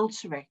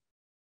adultery.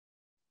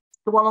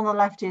 The one on the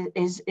left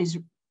is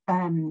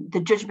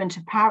the Judgment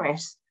of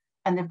Paris,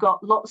 and they've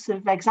got lots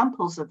of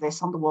examples of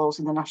this on the walls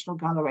in the National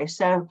Gallery.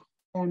 So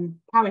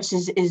Paris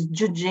is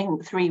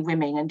judging 3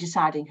 women and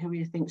deciding who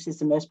he thinks is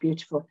the most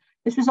beautiful.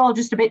 This was all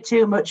just a bit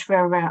too much for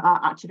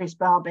our Activist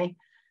Barbie,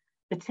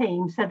 the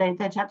team, so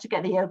they'd had to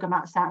get the yoga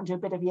mats out and do a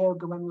bit of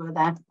yoga when we were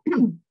there.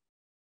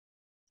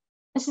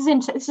 This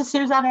is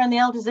Susanna and the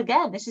Elders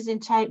again. This is in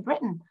Tate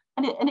Britain,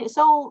 and it's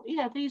all, you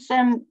know, these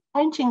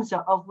paintings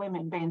of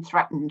women being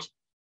threatened.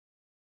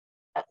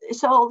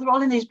 They're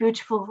all in these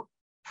beautiful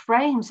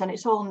frames, and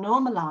it's all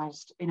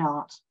normalised in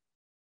art.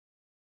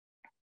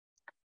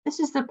 This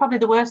is probably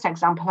the worst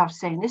example I've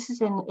seen. This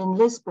is in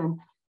Lisbon.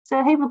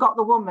 So here we've got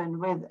the woman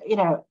with, you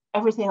know,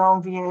 everything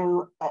on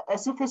view,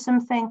 as if there's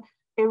something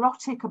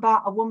erotic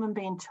about a woman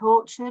being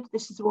tortured.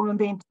 This is a woman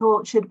being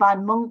tortured by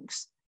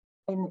monks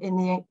in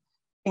the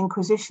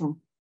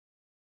Inquisition.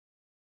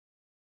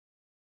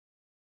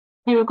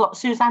 Here we've got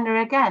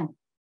Susanna again.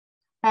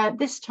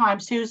 This time,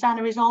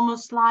 Susanna is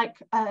almost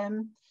like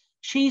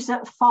she's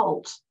at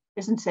fault,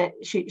 isn't it?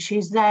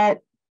 She's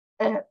there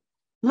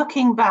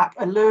looking back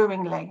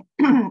alluringly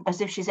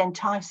as if she's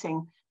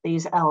enticing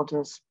these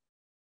elders.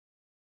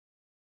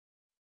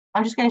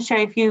 I'm just going to show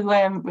you a few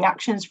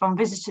reactions from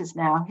visitors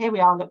now. Here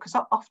we are, look, because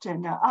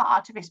often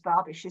our Activist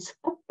Barbie, she's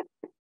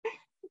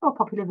more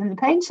popular than the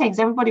paintings.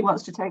 Everybody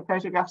wants to take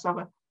photographs of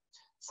her.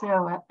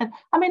 So, and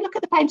I mean, look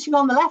at the painting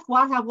on the left.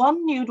 Why have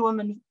one nude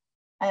woman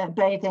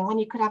bathing when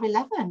you could have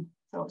 11,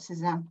 thought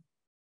Suzanne.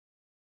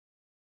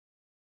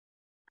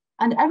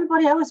 And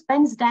everybody always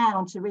bends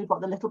down to read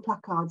what the little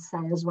placards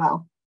say as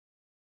well.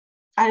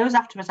 I always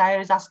ask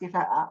if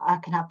I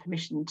can have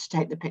permission to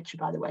take the picture,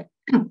 by the way.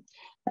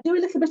 I do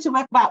a little bit of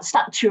work about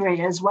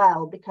statuary as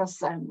well, because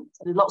there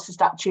are lots of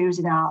statues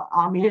in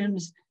our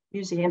museums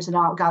and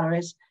art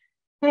galleries.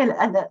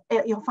 And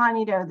you'll find,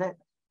 you know, that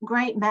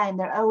great men,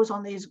 they're always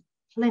on these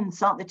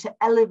plinths, aren't they, to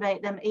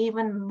elevate them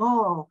even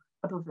more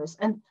above us.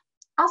 And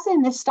as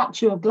in this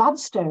statue of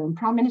Gladstone,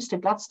 Prime Minister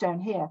Gladstone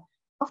here,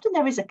 often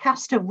there is a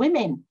cast of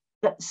women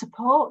that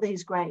support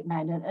these great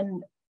men.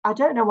 And I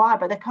don't know why,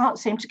 but they can't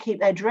seem to keep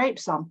their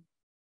drapes on.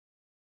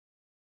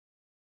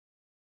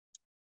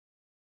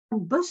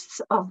 And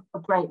busts of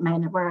great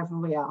men wherever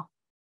we are.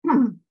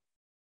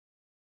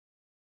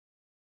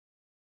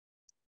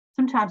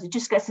 Sometimes it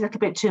just gets a little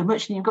bit too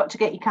much and you've got to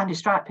get your candy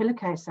stripe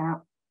pillowcase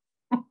out.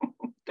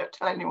 Don't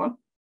tell anyone.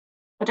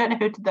 I don't know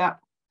who did that.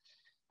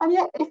 And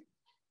yet,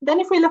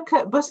 if we look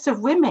at busts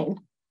of women,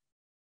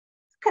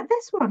 look at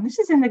this one. This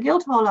is in the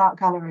Guildhall Art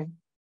Gallery.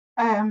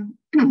 And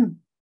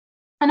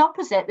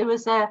opposite, there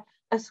was a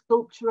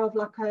sculpture of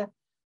like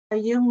a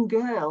young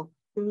girl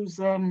who's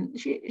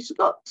she's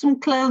got some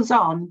clothes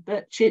on,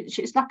 but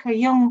she's like a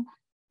young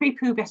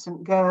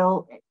prepubescent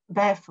girl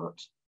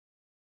barefoot.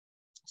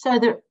 So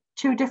there are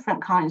two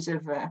different kinds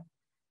of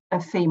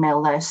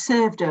female there,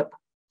 served up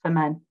for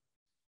men.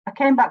 I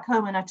came back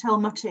home and I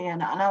told Mutty,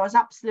 and I was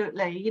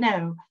absolutely, you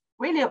know,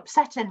 really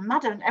upset and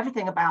mad and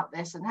everything about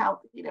this, and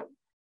how, you know,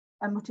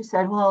 and Mutty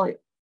said, well,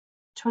 it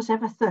was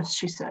ever thus,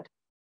 she said.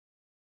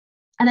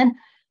 And then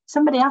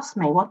somebody asked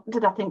me, what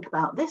did I think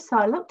about this? So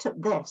I looked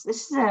at this.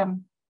 This is a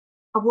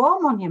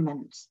war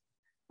monument.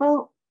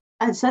 Well,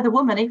 and so the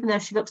woman, even though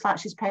she looks like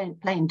she's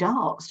playing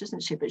darts,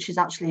 doesn't she? But she's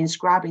actually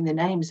inscribing the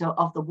names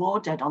of the war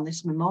dead on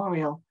this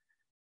memorial.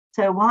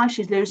 So while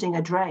she's losing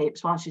her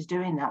drapes, while she's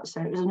doing that, so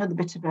it was another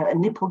bit of a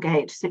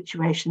nipplegate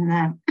situation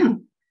there.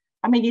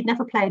 I mean, you'd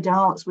never play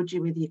darts, would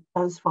you, with your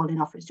clothes falling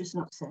off? It's just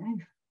not safe.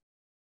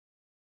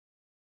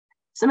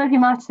 Some of you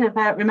might have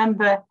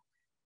remember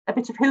a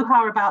bit of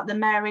hoo-ha about the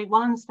Mary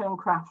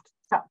Wollstonecraft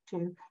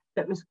statue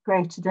that was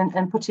created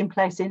and put in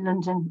place in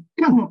London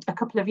a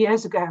couple of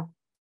years ago.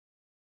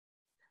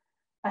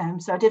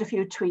 So I did a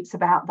few tweets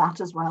about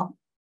that as well.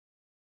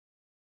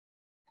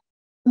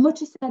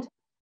 Mutty said,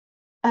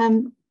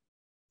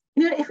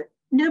 you know, if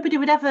nobody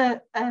would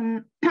ever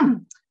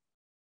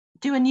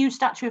do a nude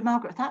statue of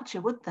Margaret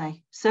Thatcher, would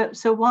they?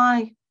 So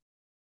why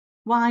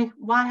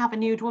have a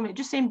nude woman? It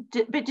just seemed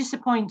a bit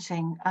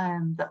disappointing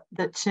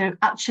that to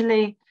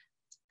actually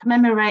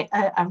commemorate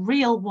a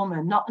real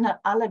woman, not an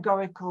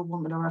allegorical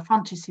woman or a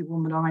fantasy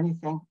woman or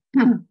anything,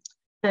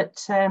 that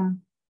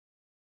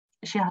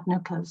she had no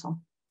clothes on.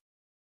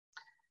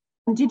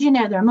 And did you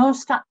know there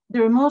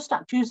are more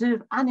statues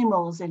of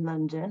animals in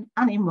London,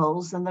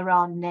 animals, than there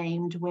are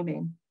named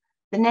women?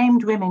 The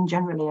named women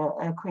generally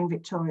are Queen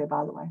Victoria,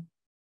 by the way.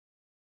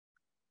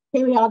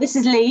 Here we are. This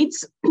is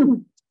Leeds.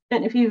 Don't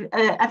know if you've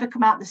ever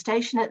come out the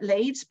station at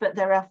Leeds, but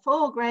there are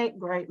 4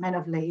 great men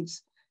of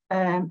Leeds.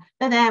 They're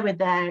there with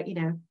their, you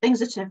know, things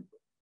that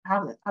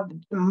have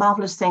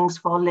marvellous things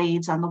for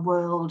Leeds and the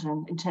world,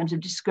 and in terms of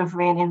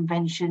discovery and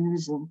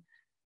inventions and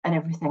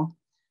everything.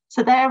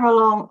 So they're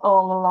all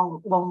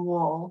along one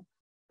wall.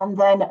 And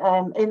then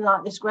in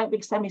like this great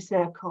big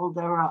semicircle,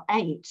 there are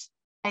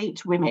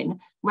eight women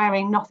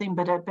wearing nothing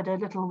but a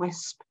little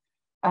wisp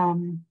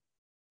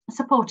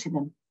supporting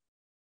them.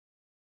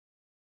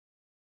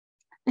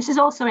 This is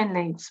also in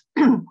Leeds.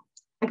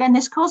 Again,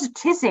 this caused a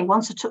tizzy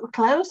once I took the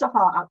clothes off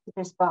our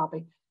Activist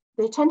Barbie.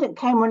 The attendant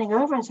came running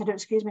over and said, oh,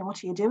 excuse me,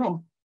 what are you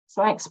doing?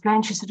 So I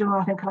explained. She said, oh,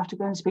 I think I'll have to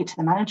go and speak to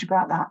the manager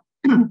about that.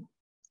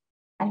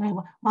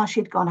 Anyway, while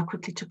she'd gone, I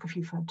quickly took a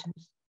few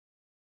photos.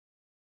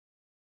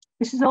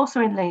 This is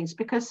also in Leeds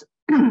because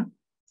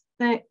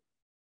the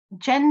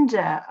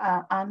gender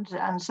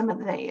and some of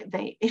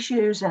the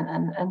issues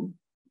and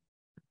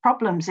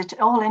problems, it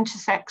all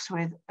intersects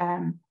with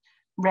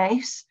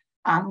race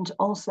and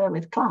also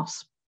with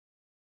class.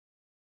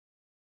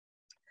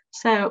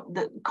 So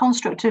the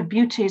construct of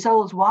beauty is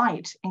always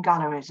white in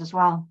galleries as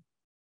well.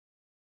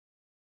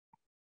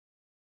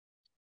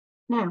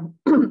 Now,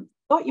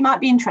 thought you might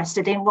be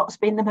interested in what's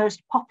been the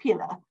most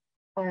popular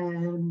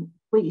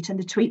tweet, and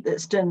the tweet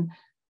that's done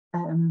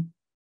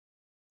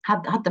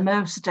had the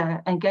most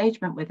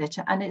engagement with it,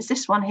 and it's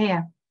this one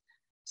here.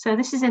 So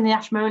this is in the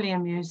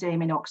Ashmolean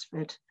Museum in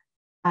Oxford,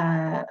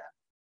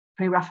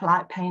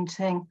 pre-Raphaelite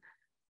painting.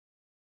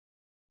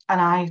 And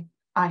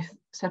I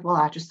said, well,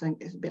 I just think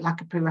it's a bit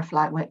like a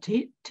pre-Raphaelite wet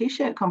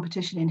t-shirt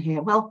competition in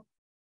here. Well,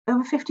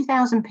 over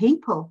 50,000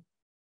 people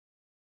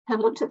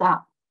have looked at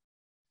that.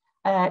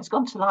 It's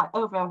gone to like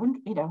over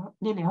 100,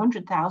 nearly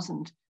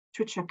 100,000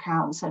 Twitter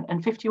accounts,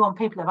 and 51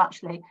 people have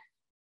actually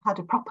had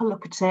a proper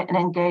look at it and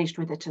engaged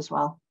with it as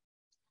well.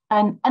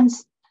 And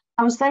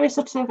I was very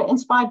sort of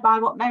inspired by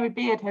what Mary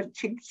Beard had.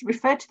 She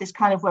referred to this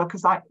kind of work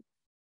as like,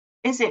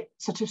 is it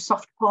sort of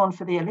soft porn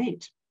for the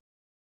elite?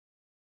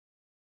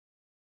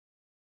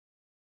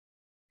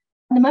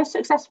 And the most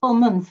successful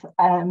month,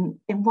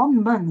 in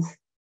 1 month,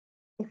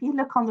 if you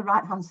look on the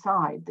right-hand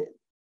side,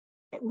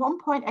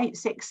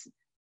 1.86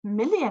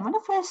 million. When I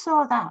first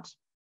saw that,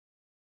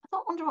 I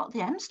thought, wonder what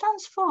the M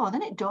stands for.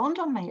 Then it dawned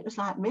on me, it was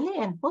like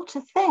million. Well,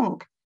 to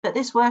think that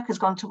this work has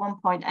gone to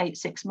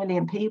 1.86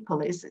 million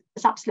people is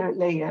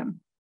absolutely,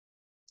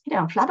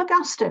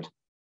 flabbergasted.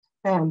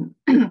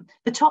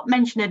 The top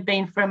mention had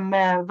been from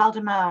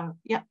Valdemar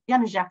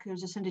Januzak,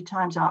 who's a Sunday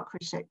Times art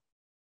critic.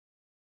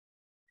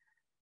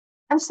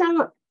 And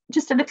so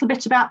just a little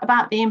bit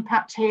about the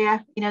impact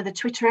here. The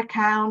Twitter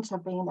account,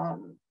 I've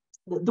been,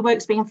 the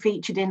work's been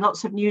featured in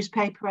lots of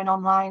newspaper and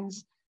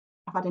onlines.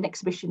 I've had an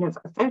exhibition of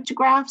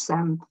photographs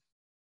and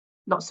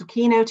lots of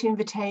keynote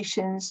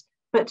invitations.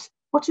 But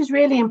what is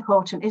really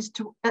important is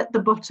at the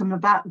bottom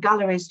about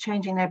galleries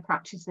changing their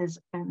practices.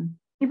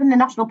 Even the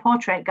National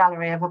Portrait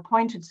Gallery have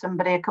appointed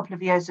somebody a couple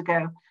of years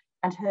ago,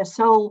 and her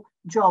sole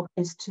job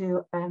is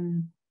to,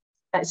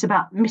 it's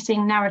about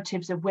missing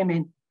narratives of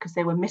women, because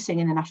they were missing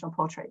in the National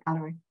Portrait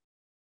Gallery.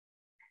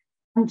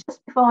 And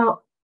just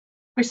before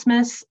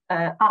Christmas,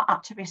 our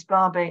activist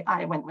Barbie,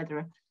 I went with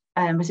her,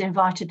 was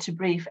invited to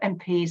brief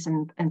MPs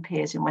and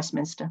peers in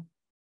Westminster.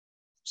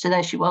 So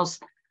there she was.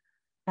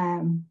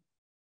 And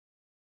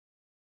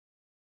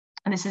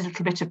this is a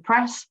little bit of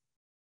press.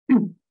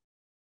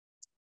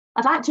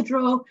 I'd like to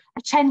draw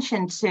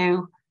attention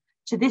to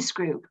this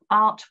group,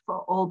 Art for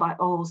All by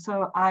All.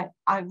 So I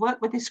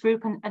work with this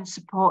group and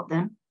support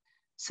them.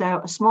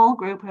 So a small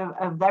group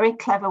of very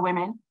clever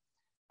women,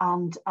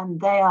 and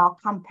they are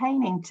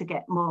campaigning to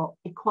get more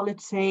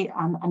equality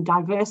and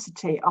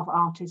diversity of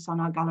artists on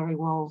our gallery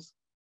walls.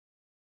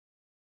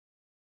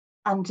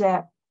 And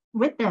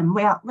with them,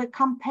 we're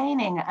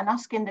campaigning and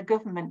asking the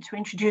government to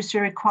introduce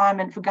a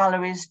requirement for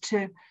galleries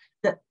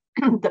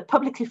that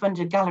publicly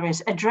funded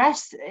galleries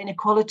address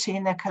inequality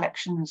in their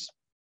collections.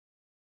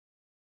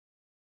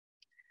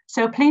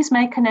 So please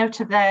make a note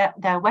of their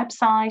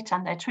website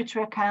and their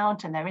Twitter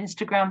account and their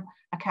Instagram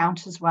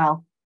account as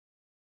well.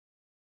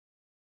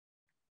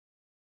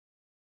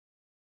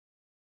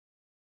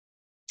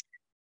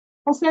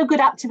 There's no good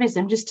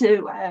activism, just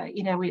to,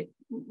 we're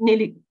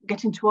nearly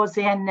getting towards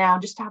the end now,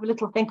 just to have a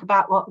little think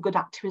about what good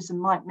activism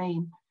might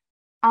mean.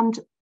 And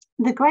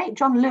the great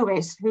John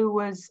Lewis, who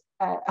was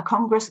a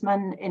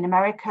congressman in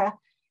America,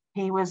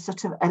 he was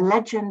sort of a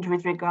legend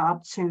with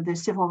regard to the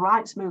civil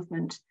rights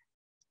movement.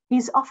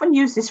 He's often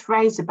used this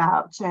phrase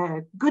about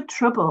good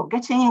trouble,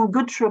 getting in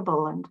good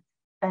trouble,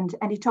 and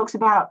he talks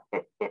about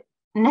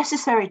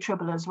necessary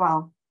trouble as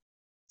well.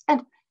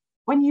 And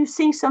when you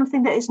see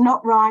something that is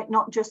not right,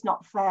 not just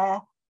not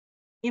fair,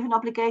 you have an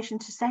obligation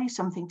to say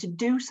something, to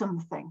do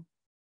something.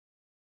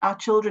 Our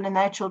children and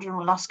their children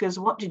will ask us,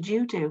 what did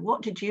you do?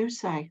 What did you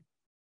say?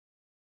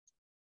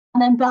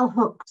 And then Bell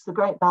Hooks, the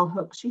great Bell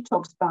Hooks, she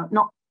talks about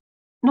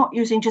not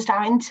using just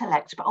our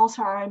intellect, but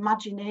also our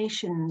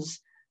imaginations,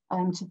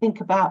 to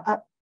think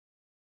about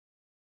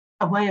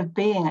a way of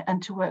being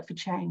and to work for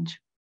change.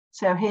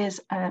 So here's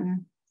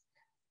team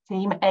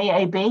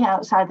AAB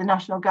outside the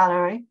National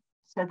Gallery.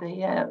 So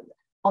the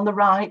on the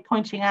right,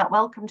 pointing out,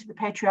 welcome to the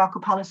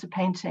Patriarchal Palace of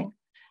Painting.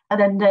 And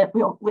then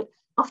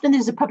often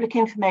there's a public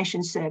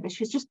information service.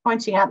 She's just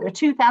pointing out there are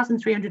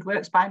 2,300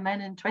 works by men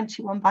and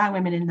 21 by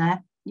women in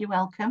there. You're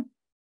welcome.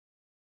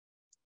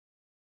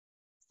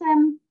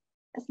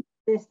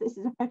 This is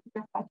a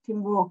photograph by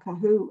Tim Walker,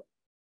 who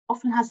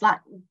often has like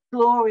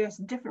glorious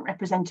different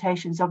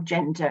representations of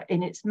gender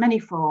in its many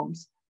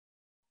forms.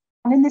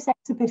 And in this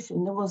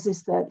exhibition, there was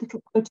this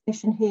little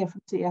quotation here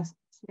from C.S.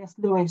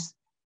 Lewis.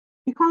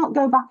 You can't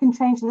go back and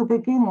change the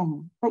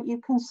beginning, but you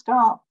can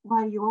start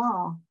where you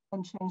are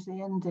and change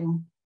the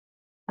ending.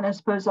 And I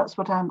suppose that's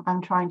what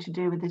I'm trying to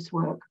do with this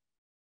work.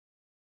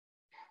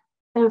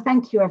 So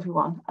thank you,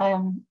 everyone.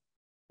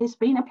 It's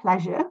been a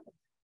pleasure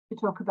to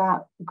talk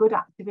about good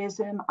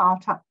activism,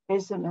 art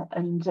activism,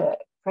 and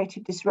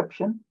creative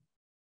disruption,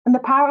 and the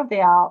power of the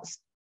arts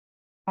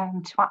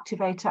to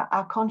activate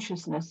our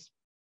consciousness.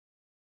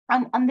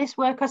 And this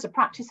work as a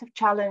practice of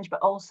challenge,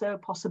 but also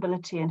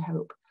possibility and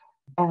hope,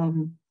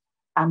 and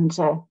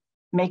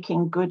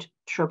making good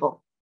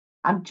trouble.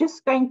 I'm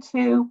just going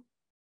to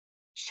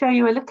show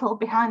you a little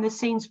behind the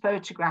scenes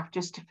photograph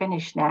just to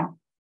finish now,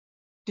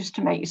 just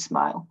to make you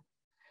smile.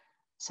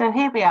 So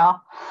here we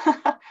are.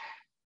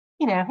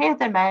 Here are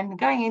the men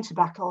going into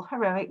battle,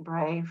 heroic,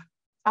 brave,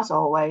 as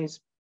always.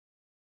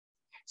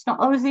 It's not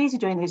always easy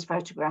doing these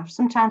photographs.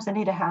 Sometimes I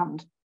need a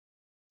hand.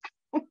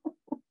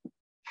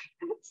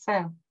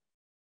 So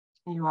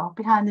you are,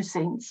 behind the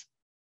scenes.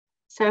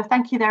 So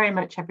thank you very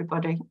much,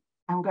 everybody.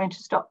 I'm going to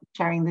stop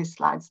sharing these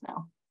slides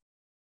now.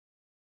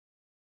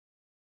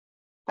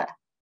 There.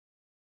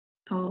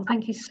 Oh,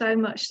 thank you so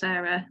much,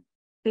 Sarah.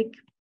 Big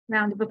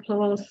round of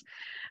applause.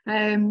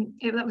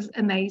 That was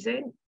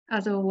amazing,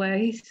 as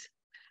always.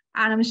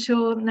 And I'm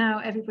sure now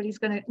everybody's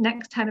going to,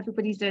 next time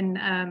everybody's in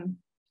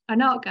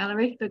an art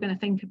gallery, they're going to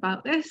think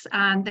about this,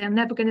 and they're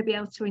never going to be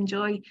able to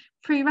enjoy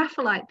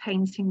pre-Raphaelite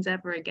paintings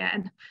ever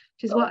again,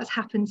 which is what has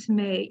happened to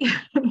me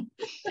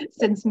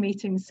since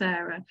meeting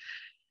Sarah.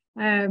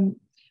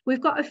 We've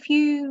got a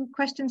few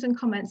questions and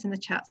comments in the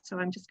chat, so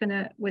I'm just going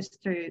to whiz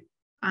through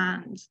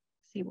and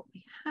see what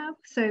we have.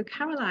 So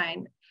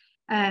Caroline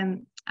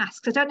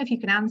asks, I don't know if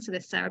you can answer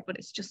this, Sarah, but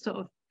it's just sort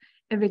of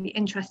a really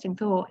interesting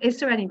thought. Is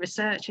there any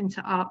research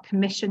into art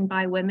commissioned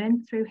by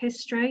women through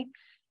history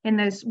in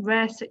those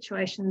rare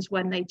situations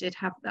when they did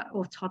have that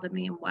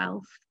autonomy and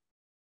wealth?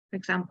 For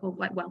example,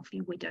 like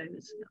wealthy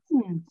widows.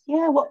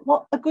 Yeah,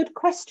 what a good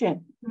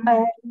question.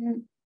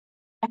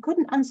 I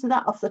couldn't answer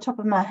that off the top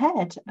of my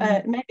head.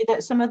 Maybe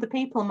that some other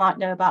people might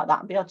know about that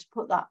and be able to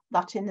put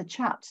that in the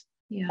chat.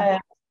 Yeah.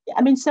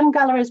 I mean, some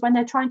galleries, when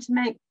they're trying to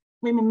make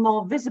women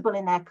more visible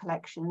in their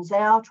collections, they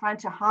are trying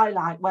to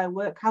highlight where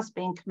work has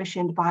been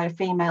commissioned by a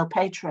female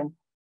patron,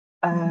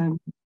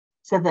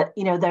 so that,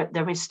 you know,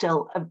 there is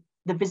still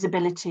the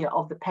visibility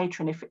of the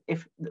patron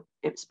if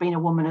it's been a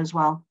woman as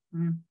well.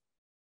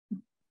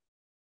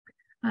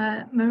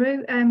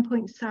 Maru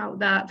points out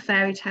that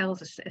fairy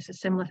tales is a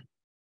similar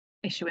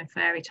issue in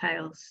fairy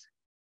tales.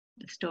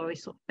 The story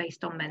sort of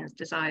based on men's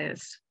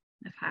desires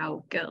of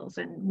how girls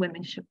and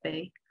women should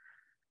be.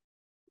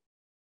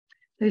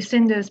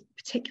 Lucinda's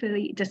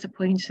particularly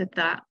disappointed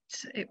that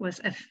it was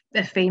a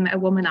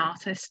woman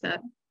artist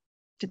that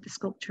did the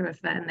sculpture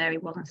of Mary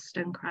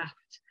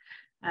Wollstonecraft,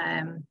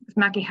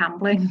 Maggie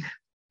Hambling.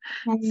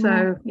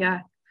 So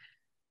yeah.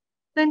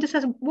 Linda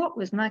says, what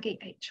was Maggie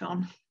H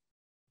on?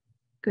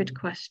 Good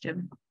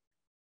question.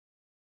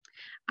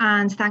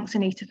 And thanks,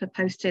 Anita, for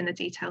posting the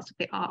details of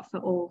the Art for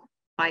All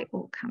by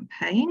All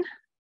campaign.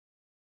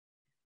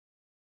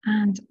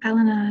 And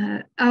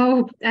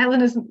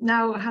Eleanor's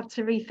now had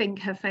to rethink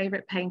her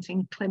favourite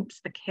painting,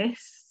 Klimt's The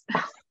Kiss.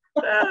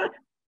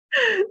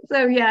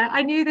 So yeah,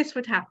 I knew this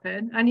would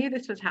happen. Really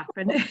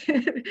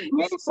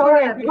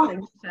sorry,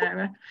 everything,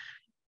 Sarah.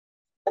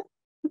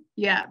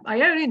 Yeah,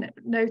 I only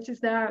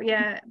noticed now.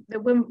 Yeah, the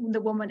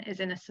woman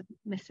is in a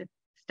submissive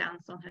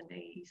stance on her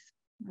knees.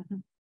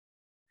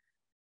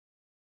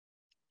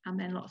 And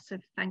then lots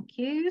of thank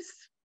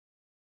yous.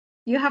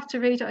 You have to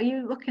read. Are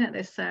you looking at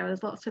this, Sarah?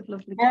 There's lots of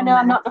lovely comments. No,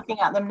 I'm not looking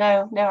at them.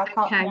 No, I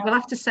can't. Okay, no. We'll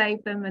have to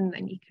save them and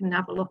then you can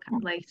have a look at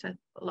them later.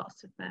 But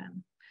lots of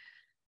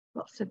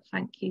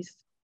thank yous.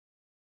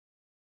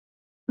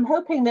 I'm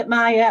hoping that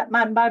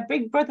my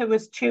big brother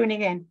was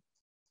tuning in,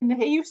 and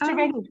he used to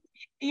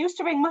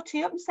ring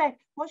Mutty up and say,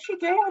 "What's she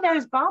doing with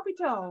those Barbie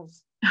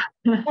dolls?"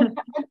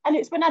 and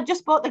it's when I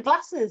just bought the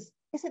glasses.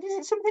 He said, "Is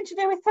it something to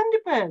do with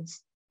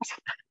Thunderbirds?"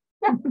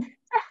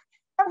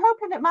 I'm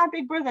hoping that my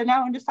big brother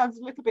now understands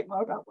a little bit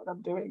more about what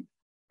I'm doing.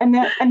 And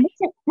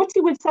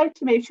Mutty would say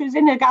to me, if she was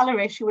in a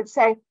gallery, she would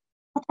say,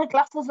 "Put her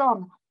glasses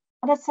on."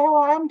 And I'd say, "Oh,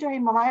 I am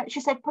doing, Mum."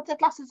 She said, "Put her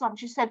glasses on."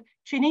 She said,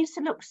 "She needs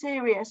to look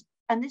serious,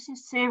 and this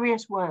is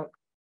serious work."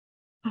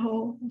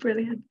 Oh,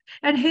 brilliant.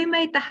 And who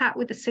made the hat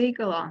with the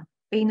seagull on?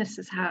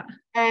 Venus's hat?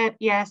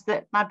 Yes,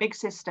 my big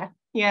sister.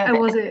 Yeah.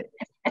 Oh, was it?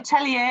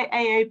 Atelier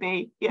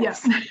AAB,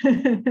 yes.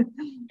 Yeah.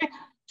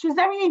 She was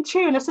very in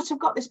tune. I sort of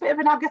got this bit of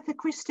an Agatha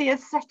Christie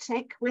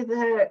aesthetic with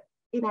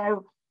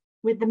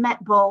with the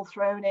Met Ball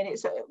thrown in.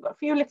 It's a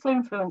few little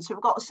influences. We've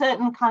got a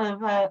certain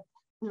kind of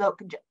look.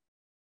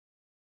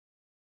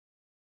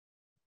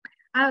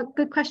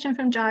 Good question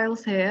from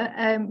Giles here.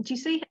 Do you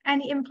see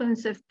any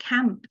influence of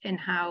camp in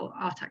how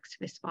art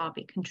activist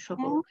Barbie can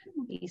trouble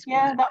these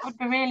works? That would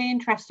be really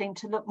interesting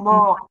to look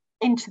more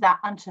into that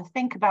and to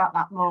think about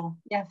that more.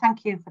 Yeah,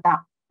 thank you for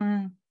that.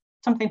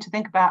 Something to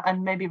think about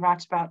and maybe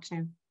write about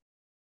too.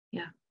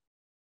 Yeah.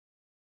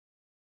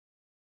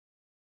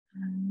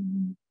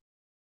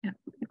 Yeah,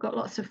 we've got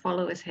lots of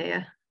followers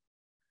here.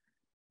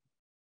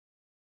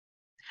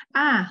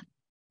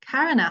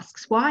 Karen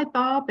asks, why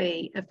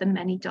Barbie of the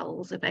many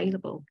dolls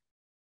available?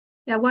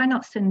 Yeah, why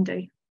not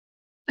Cindy?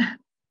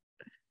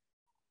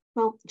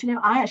 Well, do you know,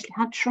 I actually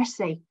had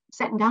Tressie,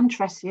 second-hand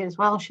Tressie as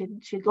well.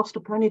 She'd lost a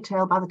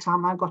ponytail by the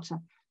time I got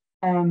her.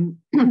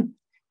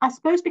 I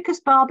suppose because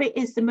Barbie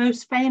is the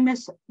most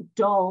famous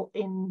doll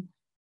in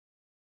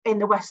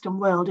the Western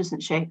world,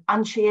 isn't she?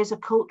 And she is a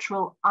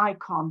cultural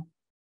icon.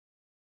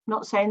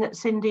 Not saying that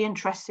Cindy and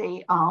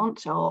Tressie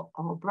aren't, or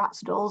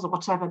Bratz dolls or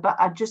whatever, but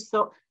I just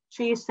thought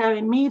she is so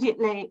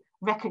immediately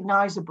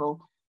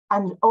recognisable,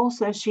 and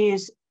also she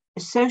is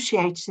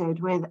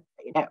associated with,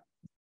 you know,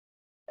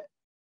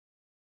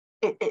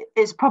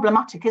 it's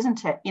problematic,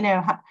 isn't it? You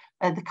know,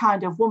 the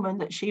kind of woman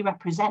that she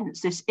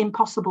represents, this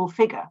impossible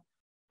figure.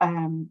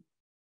 And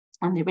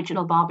the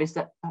original Barbies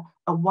that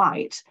are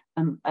white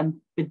and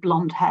with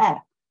blonde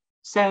hair.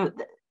 So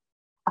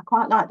I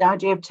quite like the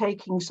idea of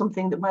taking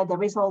something where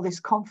there is all this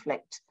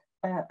conflict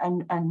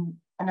and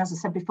as I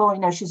said before,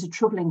 you know, she's a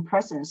troubling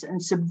presence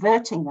and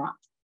subverting that.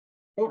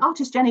 The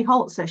artist Jenny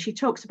Holzer, she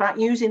talks about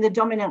using the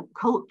dominant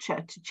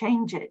culture to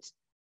change it.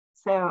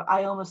 So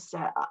I almost,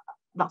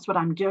 that's what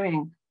I'm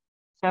doing.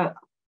 So,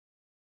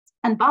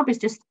 and Barbie's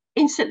just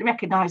instantly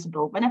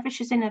recognisable. Whenever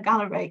she's in a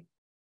gallery,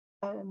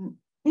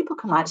 people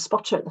can like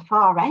spot her at the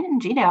far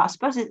end. You know, I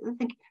suppose I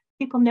think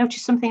people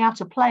notice something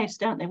out of place,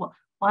 don't they?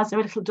 Why is there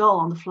a little doll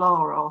on the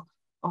floor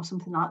or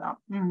something like that?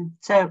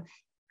 So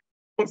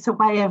it's a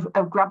way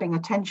of grabbing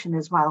attention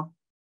as well.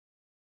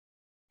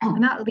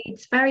 And that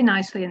leads very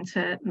nicely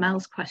into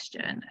Mel's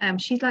question.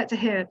 She'd like to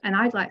hear, and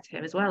I'd like to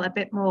hear as well, a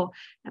bit more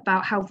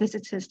about how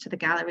visitors to the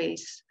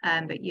galleries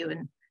that you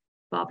and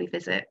Barbie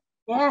visit.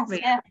 Yes,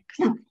 react.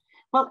 Yeah.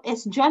 Well,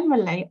 it's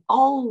generally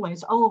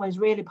always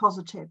really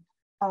positive,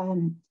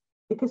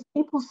 because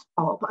people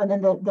stop and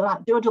then they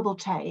like do a double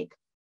take,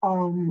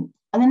 and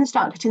then they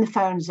start getting the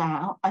phones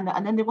out, and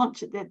then they want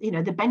to, you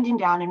know, they're bending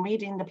down and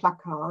reading the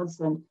placards,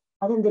 and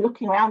then they're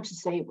looking around to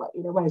see what,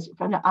 you know, where's it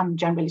from. I'm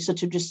generally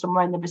sort of just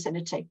somewhere in the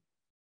vicinity,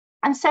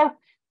 and so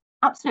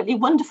absolutely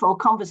wonderful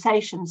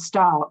conversations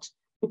start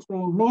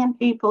between me and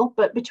people,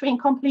 but between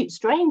complete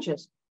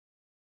strangers.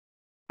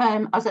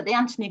 I was at the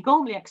Anthony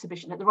Gormley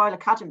exhibition at the Royal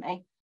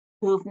Academy,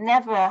 who've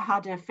never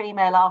had a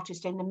female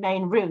artist in the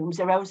main rooms.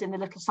 They're always in the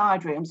little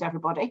side rooms,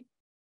 everybody.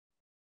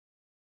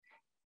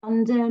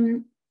 And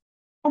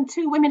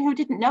two women who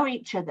didn't know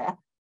each other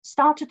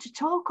started to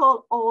talk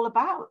all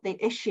about the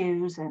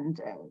issues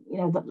and, you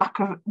know, the lack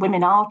of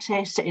women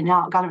artists in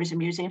art galleries and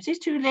museums. These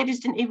two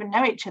ladies didn't even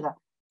know each other.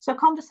 So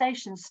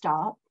conversations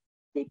start.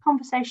 The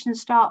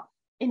conversations start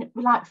in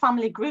like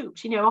family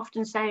groups, you know,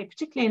 often say,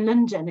 particularly in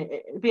London,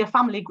 it'd be a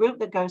family group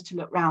that goes to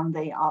look around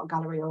the art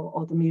gallery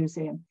or the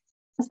museum.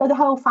 And so the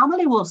whole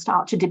family will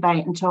start to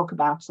debate and talk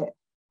about it.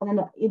 And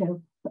then, you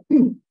know,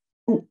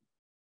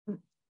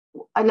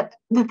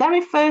 the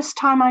very first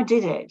time I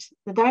did it,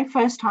 the very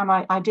first time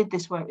I did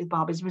this work with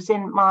Barbie's was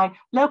in my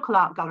local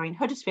art gallery, in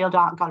Huddersfield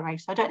Art Gallery.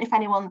 So I don't know if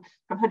anyone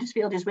from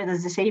Huddersfield is with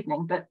us this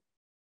evening, but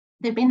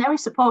they've been very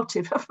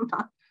supportive of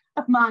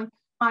my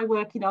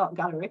work in art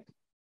gallery,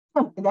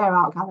 their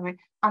art gallery.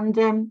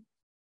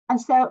 And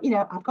so, you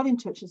know, I got in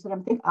touch and said,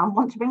 I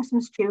want to bring some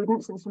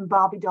students and some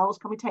Barbie dolls.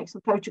 Can we take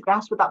some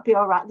photographs? Would that be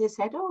all right? They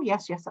said, oh,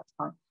 yes, that's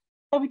fine.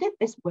 So we did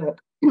this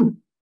work. I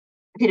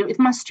did it with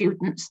my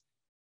students.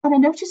 And I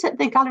noticed that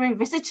the gallery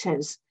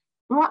visitors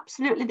were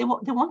absolutely, they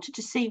wanted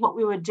to see what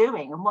we were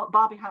doing and what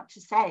Barbie had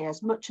to say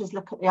as much as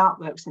look at the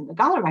artworks in the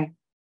gallery.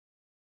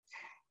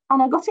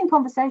 And I got in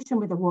conversation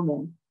with a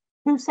woman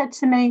who said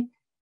to me,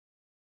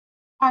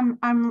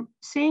 I'm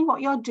seeing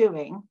what you're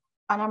doing,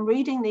 and I'm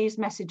reading these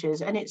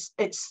messages, and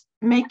it's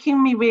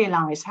making me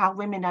realise how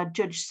women are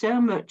judged so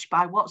much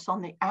by what's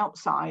on the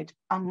outside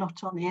and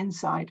not on the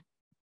inside.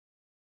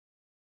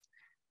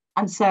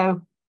 And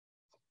so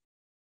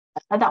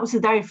that was the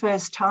very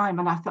first time,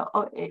 and I thought,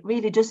 oh, it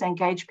really does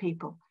engage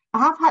people.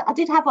 I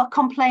did have a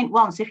complaint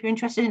once, if you're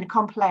interested in a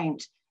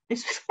complaint.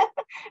 This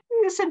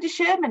was Cindy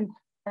Sherman,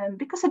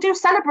 because I do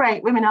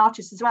celebrate women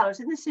artists as well. I was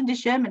in the Cindy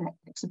Sherman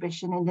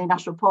exhibition in the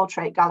National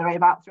Portrait Gallery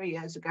about 3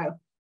 years ago.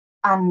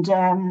 And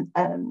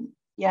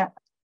yeah,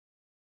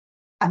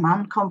 a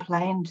man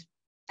complained.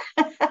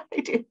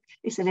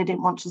 He said he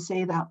didn't want to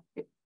see that.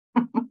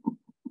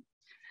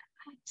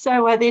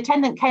 So the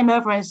attendant came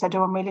over and said,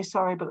 oh, I'm really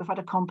sorry, but we've had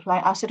a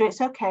complaint. I said, oh, it's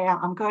okay,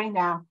 I'm going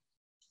now.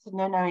 She said,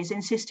 no, he's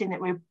insisting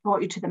that we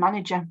brought you to the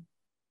manager.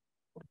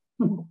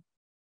 The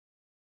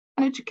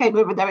manager came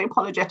over very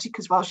apologetic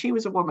as well. She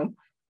was a woman,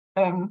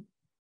 and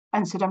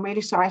said, I'm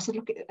really sorry. I said,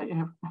 look, you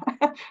know,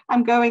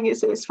 I'm going,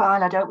 it's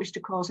fine. I don't wish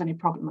to cause any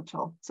problem at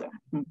all. So.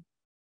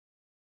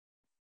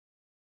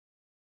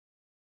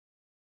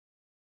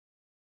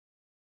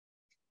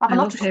 I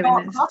love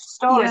hearing those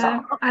stories.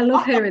 Yeah, I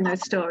love hearing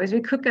those stories.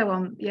 We could go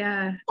on.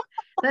 Yeah,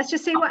 let's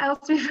just see what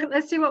else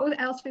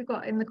we've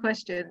got in the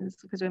questions,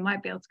 because we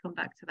might be able to come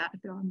back to that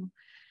if there are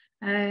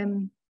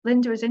more.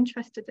 Linda is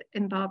interested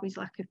in Barbie's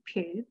lack of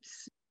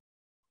pubes.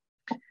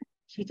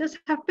 She does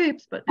have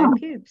boobs, but no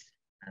pubes.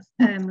 As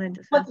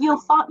Linda says. But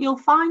you'll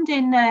find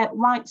in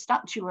white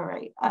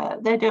statuary,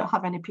 they don't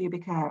have any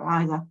pubic hair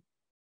either.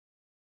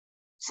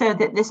 So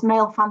that this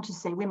male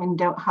fantasy, women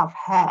don't have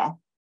hair.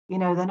 You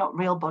know, they're not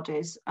real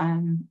bodies.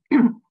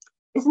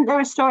 Isn't there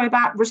a story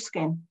about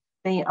Ruskin,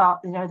 the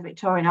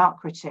Victorian art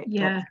critic?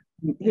 Yeah.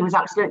 He was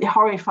absolutely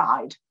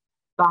horrified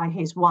by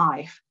his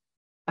wife,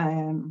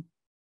 and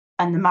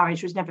the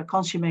marriage was never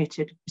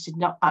consummated. He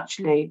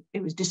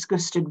was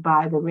disgusted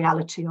by the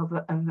reality of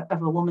a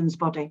woman's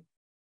body.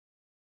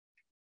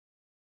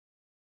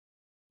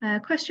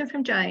 Question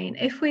from Jane.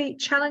 If we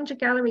challenge a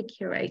gallery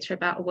curator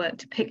about a work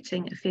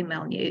depicting a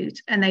female nude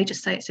and they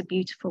just say it's a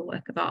beautiful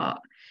work of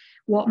art,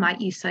 what might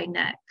you say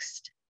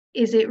next?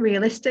 Is it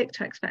realistic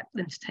to expect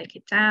them to take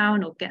it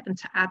down or get them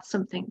to add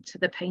something to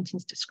the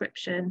painting's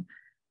description?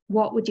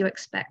 What would you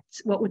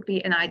expect? What would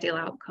be an ideal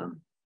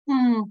outcome?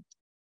 I'm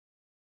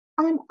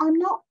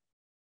not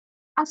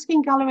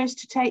asking galleries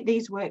to take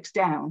these works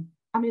down.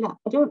 I mean,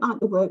 I don't like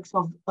the works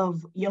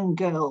of young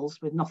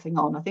girls with nothing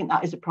on. I think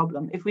that is a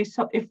problem. If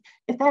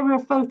there were a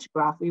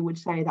photograph, we would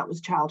say that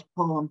was child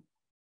porn,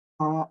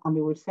 and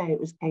we would say it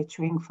was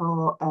catering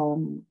for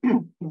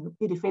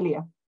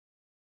paedophilia.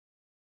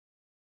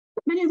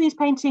 But many of these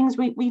paintings,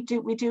 we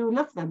do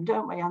love them,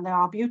 don't we? And they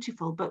are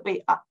beautiful. But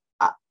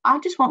I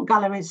just want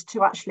galleries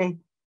to actually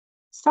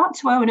start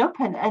to own up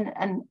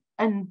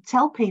and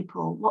tell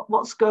people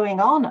what's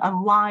going on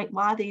and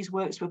why these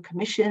works were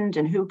commissioned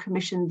and who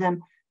commissioned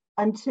them,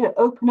 and to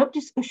open up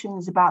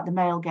discussions about the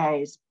male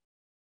gaze.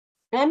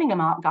 Birmingham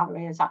Art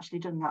Gallery has actually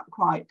done that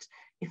quite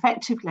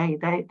effectively.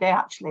 They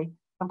actually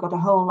have got a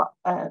whole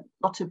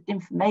lot of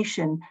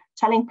information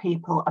telling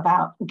people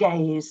about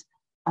gaze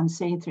and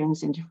seeing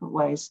things in different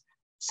ways.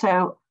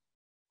 So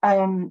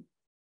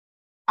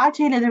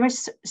ideally, there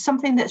is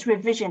something that's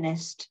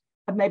revisionist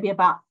and maybe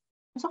about,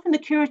 because often the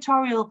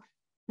curatorial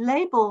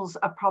labels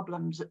are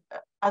problems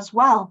as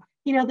well.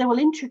 You know, they will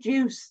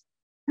introduce,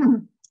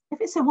 if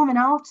it's a woman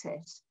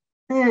artist,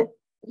 the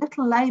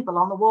little label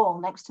on the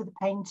wall next to the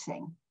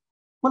painting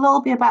will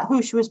all be about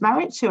who she was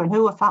married to and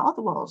who her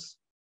father was.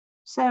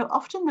 So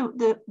often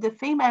the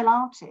female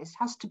artist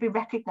has to be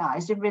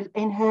recognised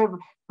in her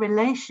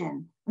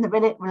relation and the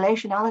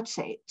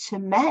relationality to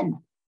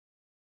men.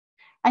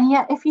 And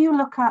yet, if you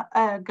look at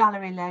a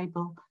gallery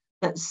label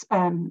that's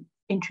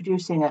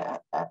introducing a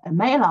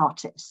male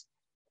artist,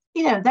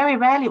 you know, very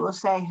rarely will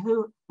say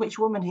which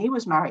woman he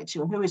was married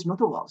to and who his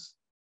mother was.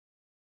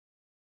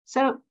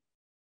 So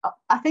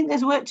I think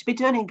there's work to be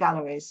done in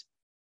galleries.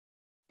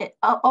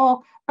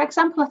 Or, for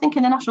example, I think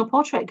in the National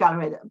Portrait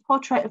Gallery, the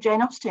portrait of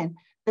Jane Austen,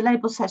 the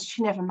label says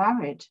she never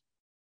married.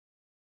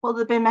 Well,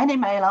 there've been many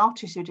male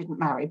artists who didn't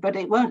marry, but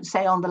it won't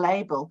say on the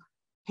label,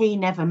 he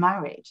never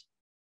married.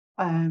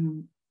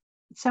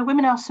 So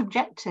women are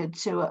subjected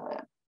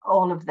to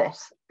all of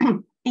this,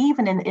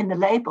 even in the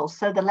labels.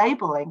 So the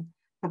labelling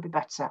could be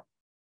better.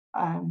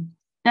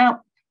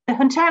 Now, the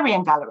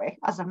Hunterian Gallery,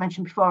 as I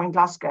mentioned before in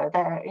Glasgow,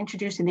 they're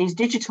introducing these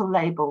digital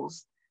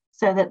labels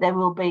so that there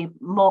will be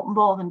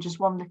more than just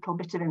one little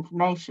bit of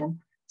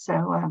information.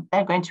 So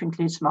they're going to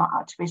include smart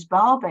Activist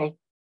Barbie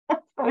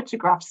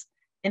photographs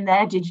in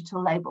their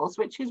digital labels,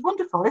 which is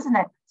wonderful, isn't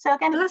it? So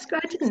again, that's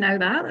great. I didn't know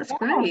that. That's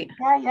great.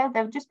 Yeah.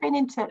 They've just been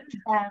in touch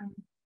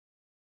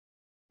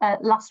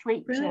last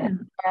week to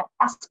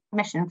ask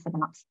permission for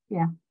that.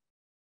 Yeah.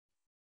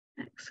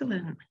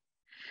 Excellent.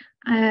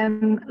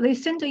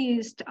 Lucinda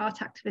used Art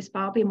Activist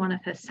Barbie in one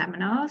of her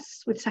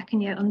seminars with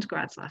second-year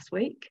undergrads last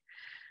week,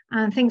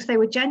 and thinks they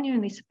were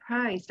genuinely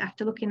surprised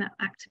after looking at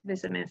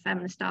activism in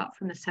feminist art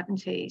from the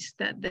 70s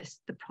that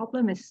the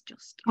problem is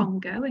just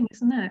ongoing,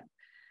 isn't it?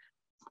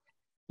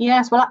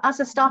 Yes, well,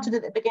 as I started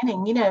at the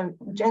beginning, you know,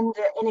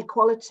 gender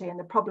inequality and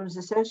the problems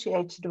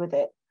associated with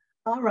it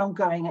are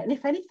ongoing. And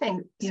if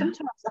anything,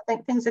 sometimes I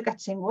think things are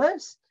getting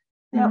worse.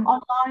 You know,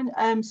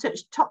 online,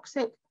 such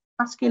toxic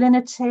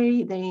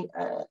masculinity, the,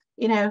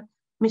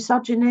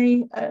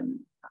 misogyny,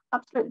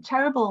 absolutely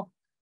terrible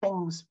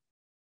things.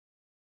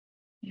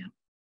 Yeah.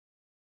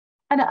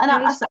 And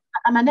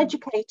I'm an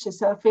educator,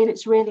 so I feel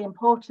it's really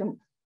important,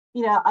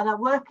 you know, and I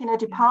work in a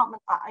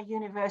department at a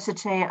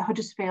university at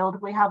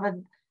Huddersfield. We have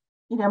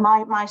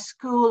my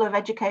School of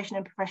Education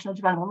and Professional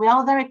Development. We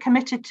are very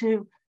committed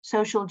to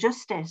social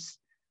justice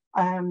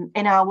in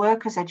our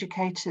work as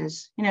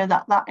educators. You know,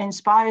 that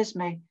inspires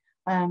me.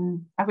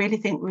 I really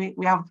think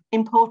we have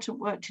important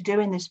work to do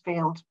in this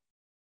field.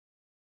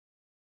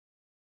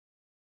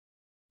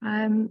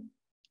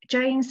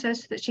 Jane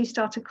says that she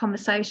started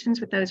conversations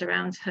with those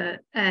around her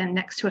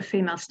next to a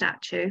female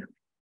statue,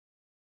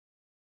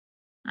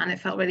 and it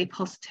felt really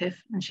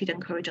positive, and she'd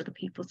encourage other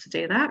people to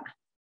do that.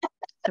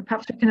 So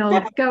perhaps we can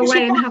all go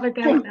away and have a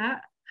go at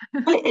that.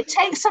 Well, it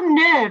takes some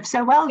nerve,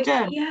 so well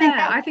done.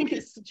 I think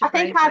it's such a I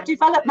think I've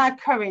developed my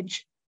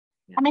courage.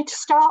 Yeah. I mean, to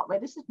start with,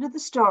 this is another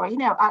story. You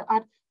know,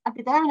 I'd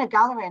be there in a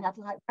gallery and I'd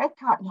like break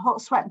out in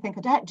hot sweat and think,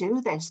 I don't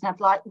do this. And I'd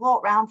like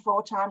walk around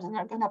 4 times and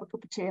then I'm going to have a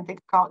cup of tea and think,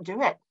 I can't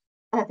do it.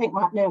 And I think,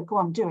 right, no, go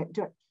on, do it.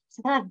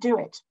 So then I'd do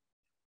it.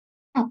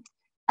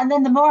 And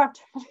then the more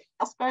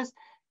I suppose,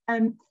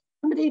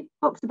 somebody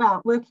talks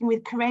about working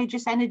with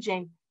courageous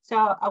energy. So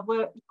I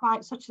worked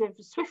quite sort of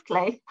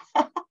swiftly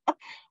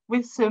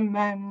with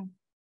some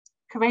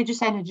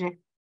courageous energy.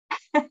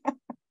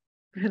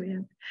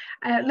 Brilliant.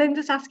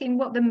 Linda's asking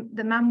what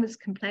the man was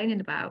complaining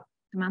about,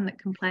 the man that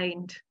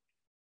complained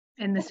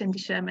in the Cindy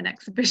Sherman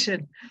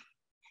exhibition.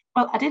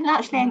 Well, I didn't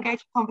actually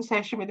engage a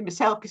conversation with him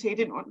myself because he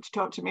didn't want to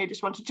talk to me, he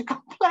just wanted to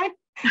complain.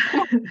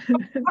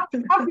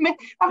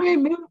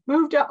 having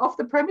moved off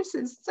the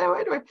premises. So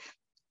anyway,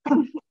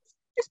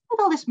 just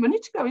put all this money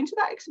to go into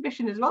that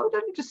exhibition as well. It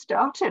only just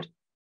started.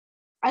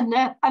 And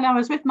I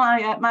was with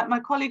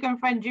my colleague and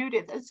friend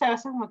Judith. And so I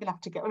said, we're going to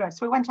have to get rid of it.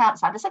 So we went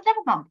outside. I said, never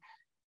mind.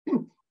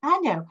 I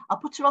know, I'll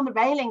put her on the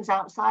railings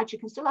outside. You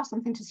can still have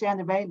something to say on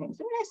the railings.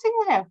 And next thing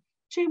you know,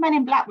 2 men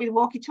in black with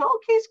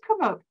walkie-talkies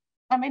come up.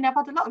 I mean, I've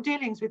had a lot of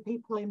dealings with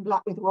people in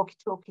black with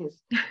walkie-talkies.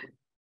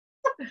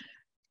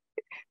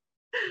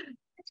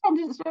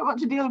 Attendants don't want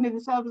to deal with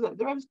themselves.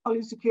 They're always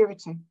calling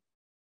security.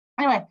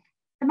 Anyway,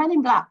 the men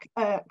in black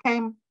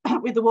came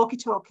with the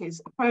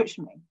walkie-talkies, approached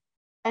me,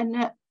 and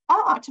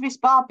our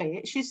activist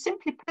Barbie, she's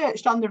simply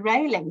perched on the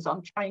railings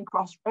on Charing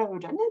Cross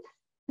Road, and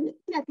you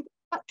know,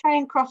 that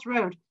Charing Cross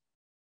Road,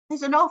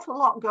 there's an awful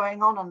lot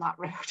going on that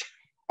road,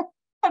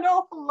 an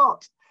awful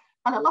lot,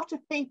 and a lot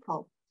of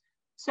people.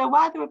 So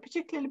while they were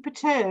particularly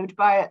perturbed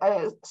by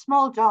a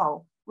small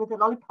doll with a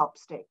lollipop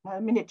stick,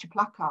 a miniature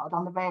placard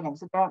on the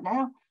railings, I don't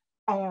know.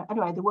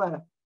 Anyway, they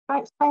were. I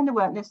explained the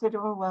work, and they said,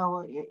 oh,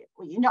 well,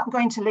 you're not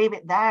going to leave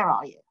it there,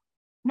 are you?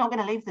 You're not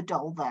going to leave the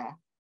doll there.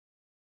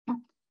 I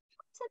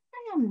said,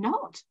 I am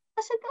not.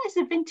 I said, that is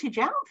a vintage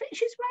outfit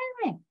she's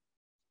wearing.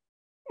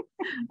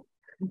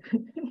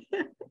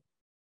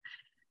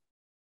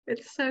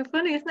 It's so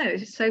funny, isn't it?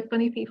 It's just so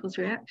funny, people's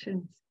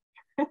reactions.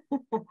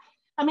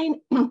 I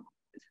mean,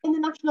 in the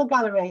National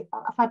Gallery,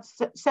 I've had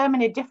so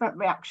many different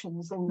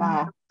reactions in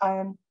there.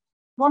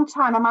 One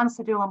time a man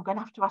said, oh, I'm going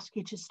to have to ask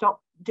you to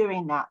stop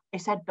doing that. He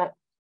said, but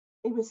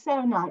it was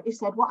so nice. He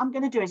said, what I'm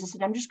going to do is, I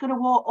said, I'm just going to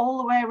walk all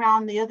the way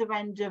around the other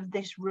end of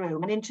this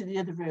room and into the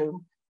other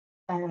room,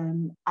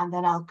 and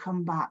then I'll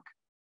come back.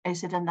 He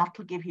said, and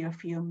that'll give you a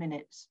few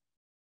minutes.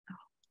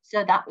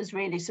 So that was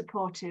really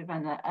supportive,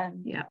 and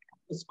yeah,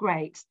 it was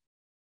great.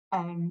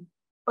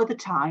 Other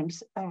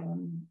times,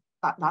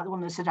 like the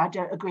one that said, I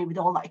don't agree with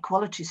all that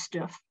equality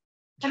stuff.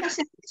 And I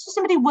said, this is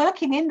somebody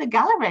working in the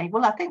gallery.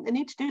 Well, I think they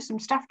need to do some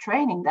staff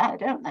training there,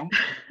 don't they?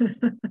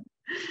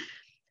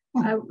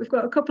 We've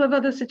got a couple of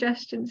other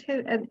suggestions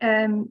here.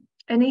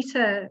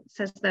 Anita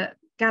says that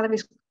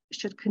galleries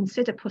should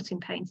consider putting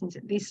paintings,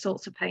 these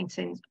sorts of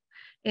paintings,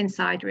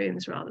 inside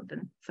rooms rather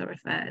than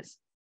thoroughfares.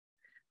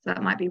 So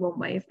that might be one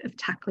way of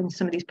tackling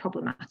some of these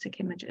problematic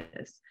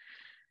images.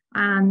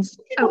 And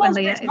and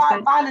Leah,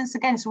 violence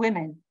against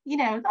women, you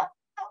know,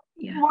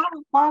 yeah.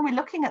 Why are we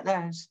looking at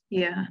those?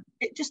 Yeah,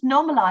 it just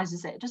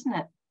normalizes it, doesn't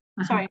it?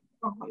 Sorry,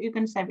 what were you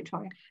going to say,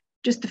 Victoria?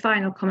 Just the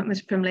final comment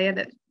was from Leah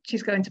that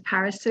she's going to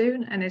Paris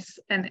soon and is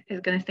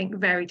going to think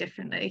very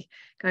differently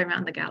going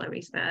around the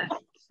galleries there.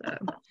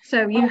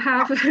 So you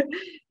have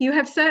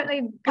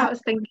certainly got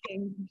us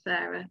thinking,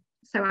 Sarah.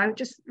 So I would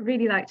just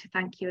really like to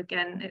thank you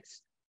again.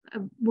 It's a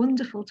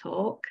wonderful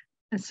talk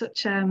and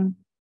such a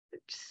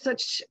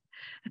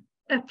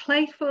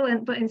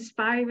playful but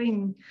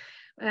inspiring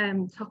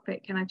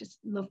topic, and I just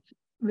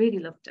really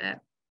loved it.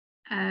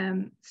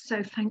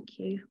 So thank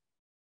you,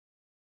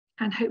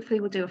 and hopefully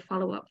we'll do a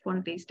follow-up one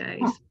of these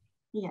days.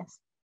 Yes,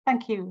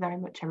 thank you very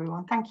much,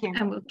 everyone. Thank you.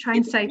 And we'll try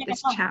and save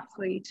this chat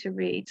for you to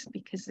read,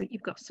 because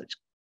you've got such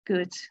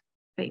good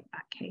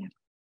feedback here.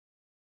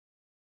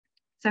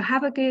 So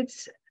have a good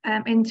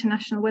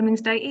International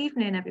Women's Day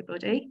evening,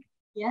 everybody.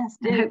 Yes,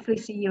 and hopefully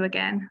see you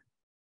again.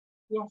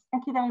 Yes,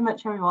 thank you very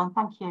much, everyone.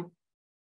 Thank you.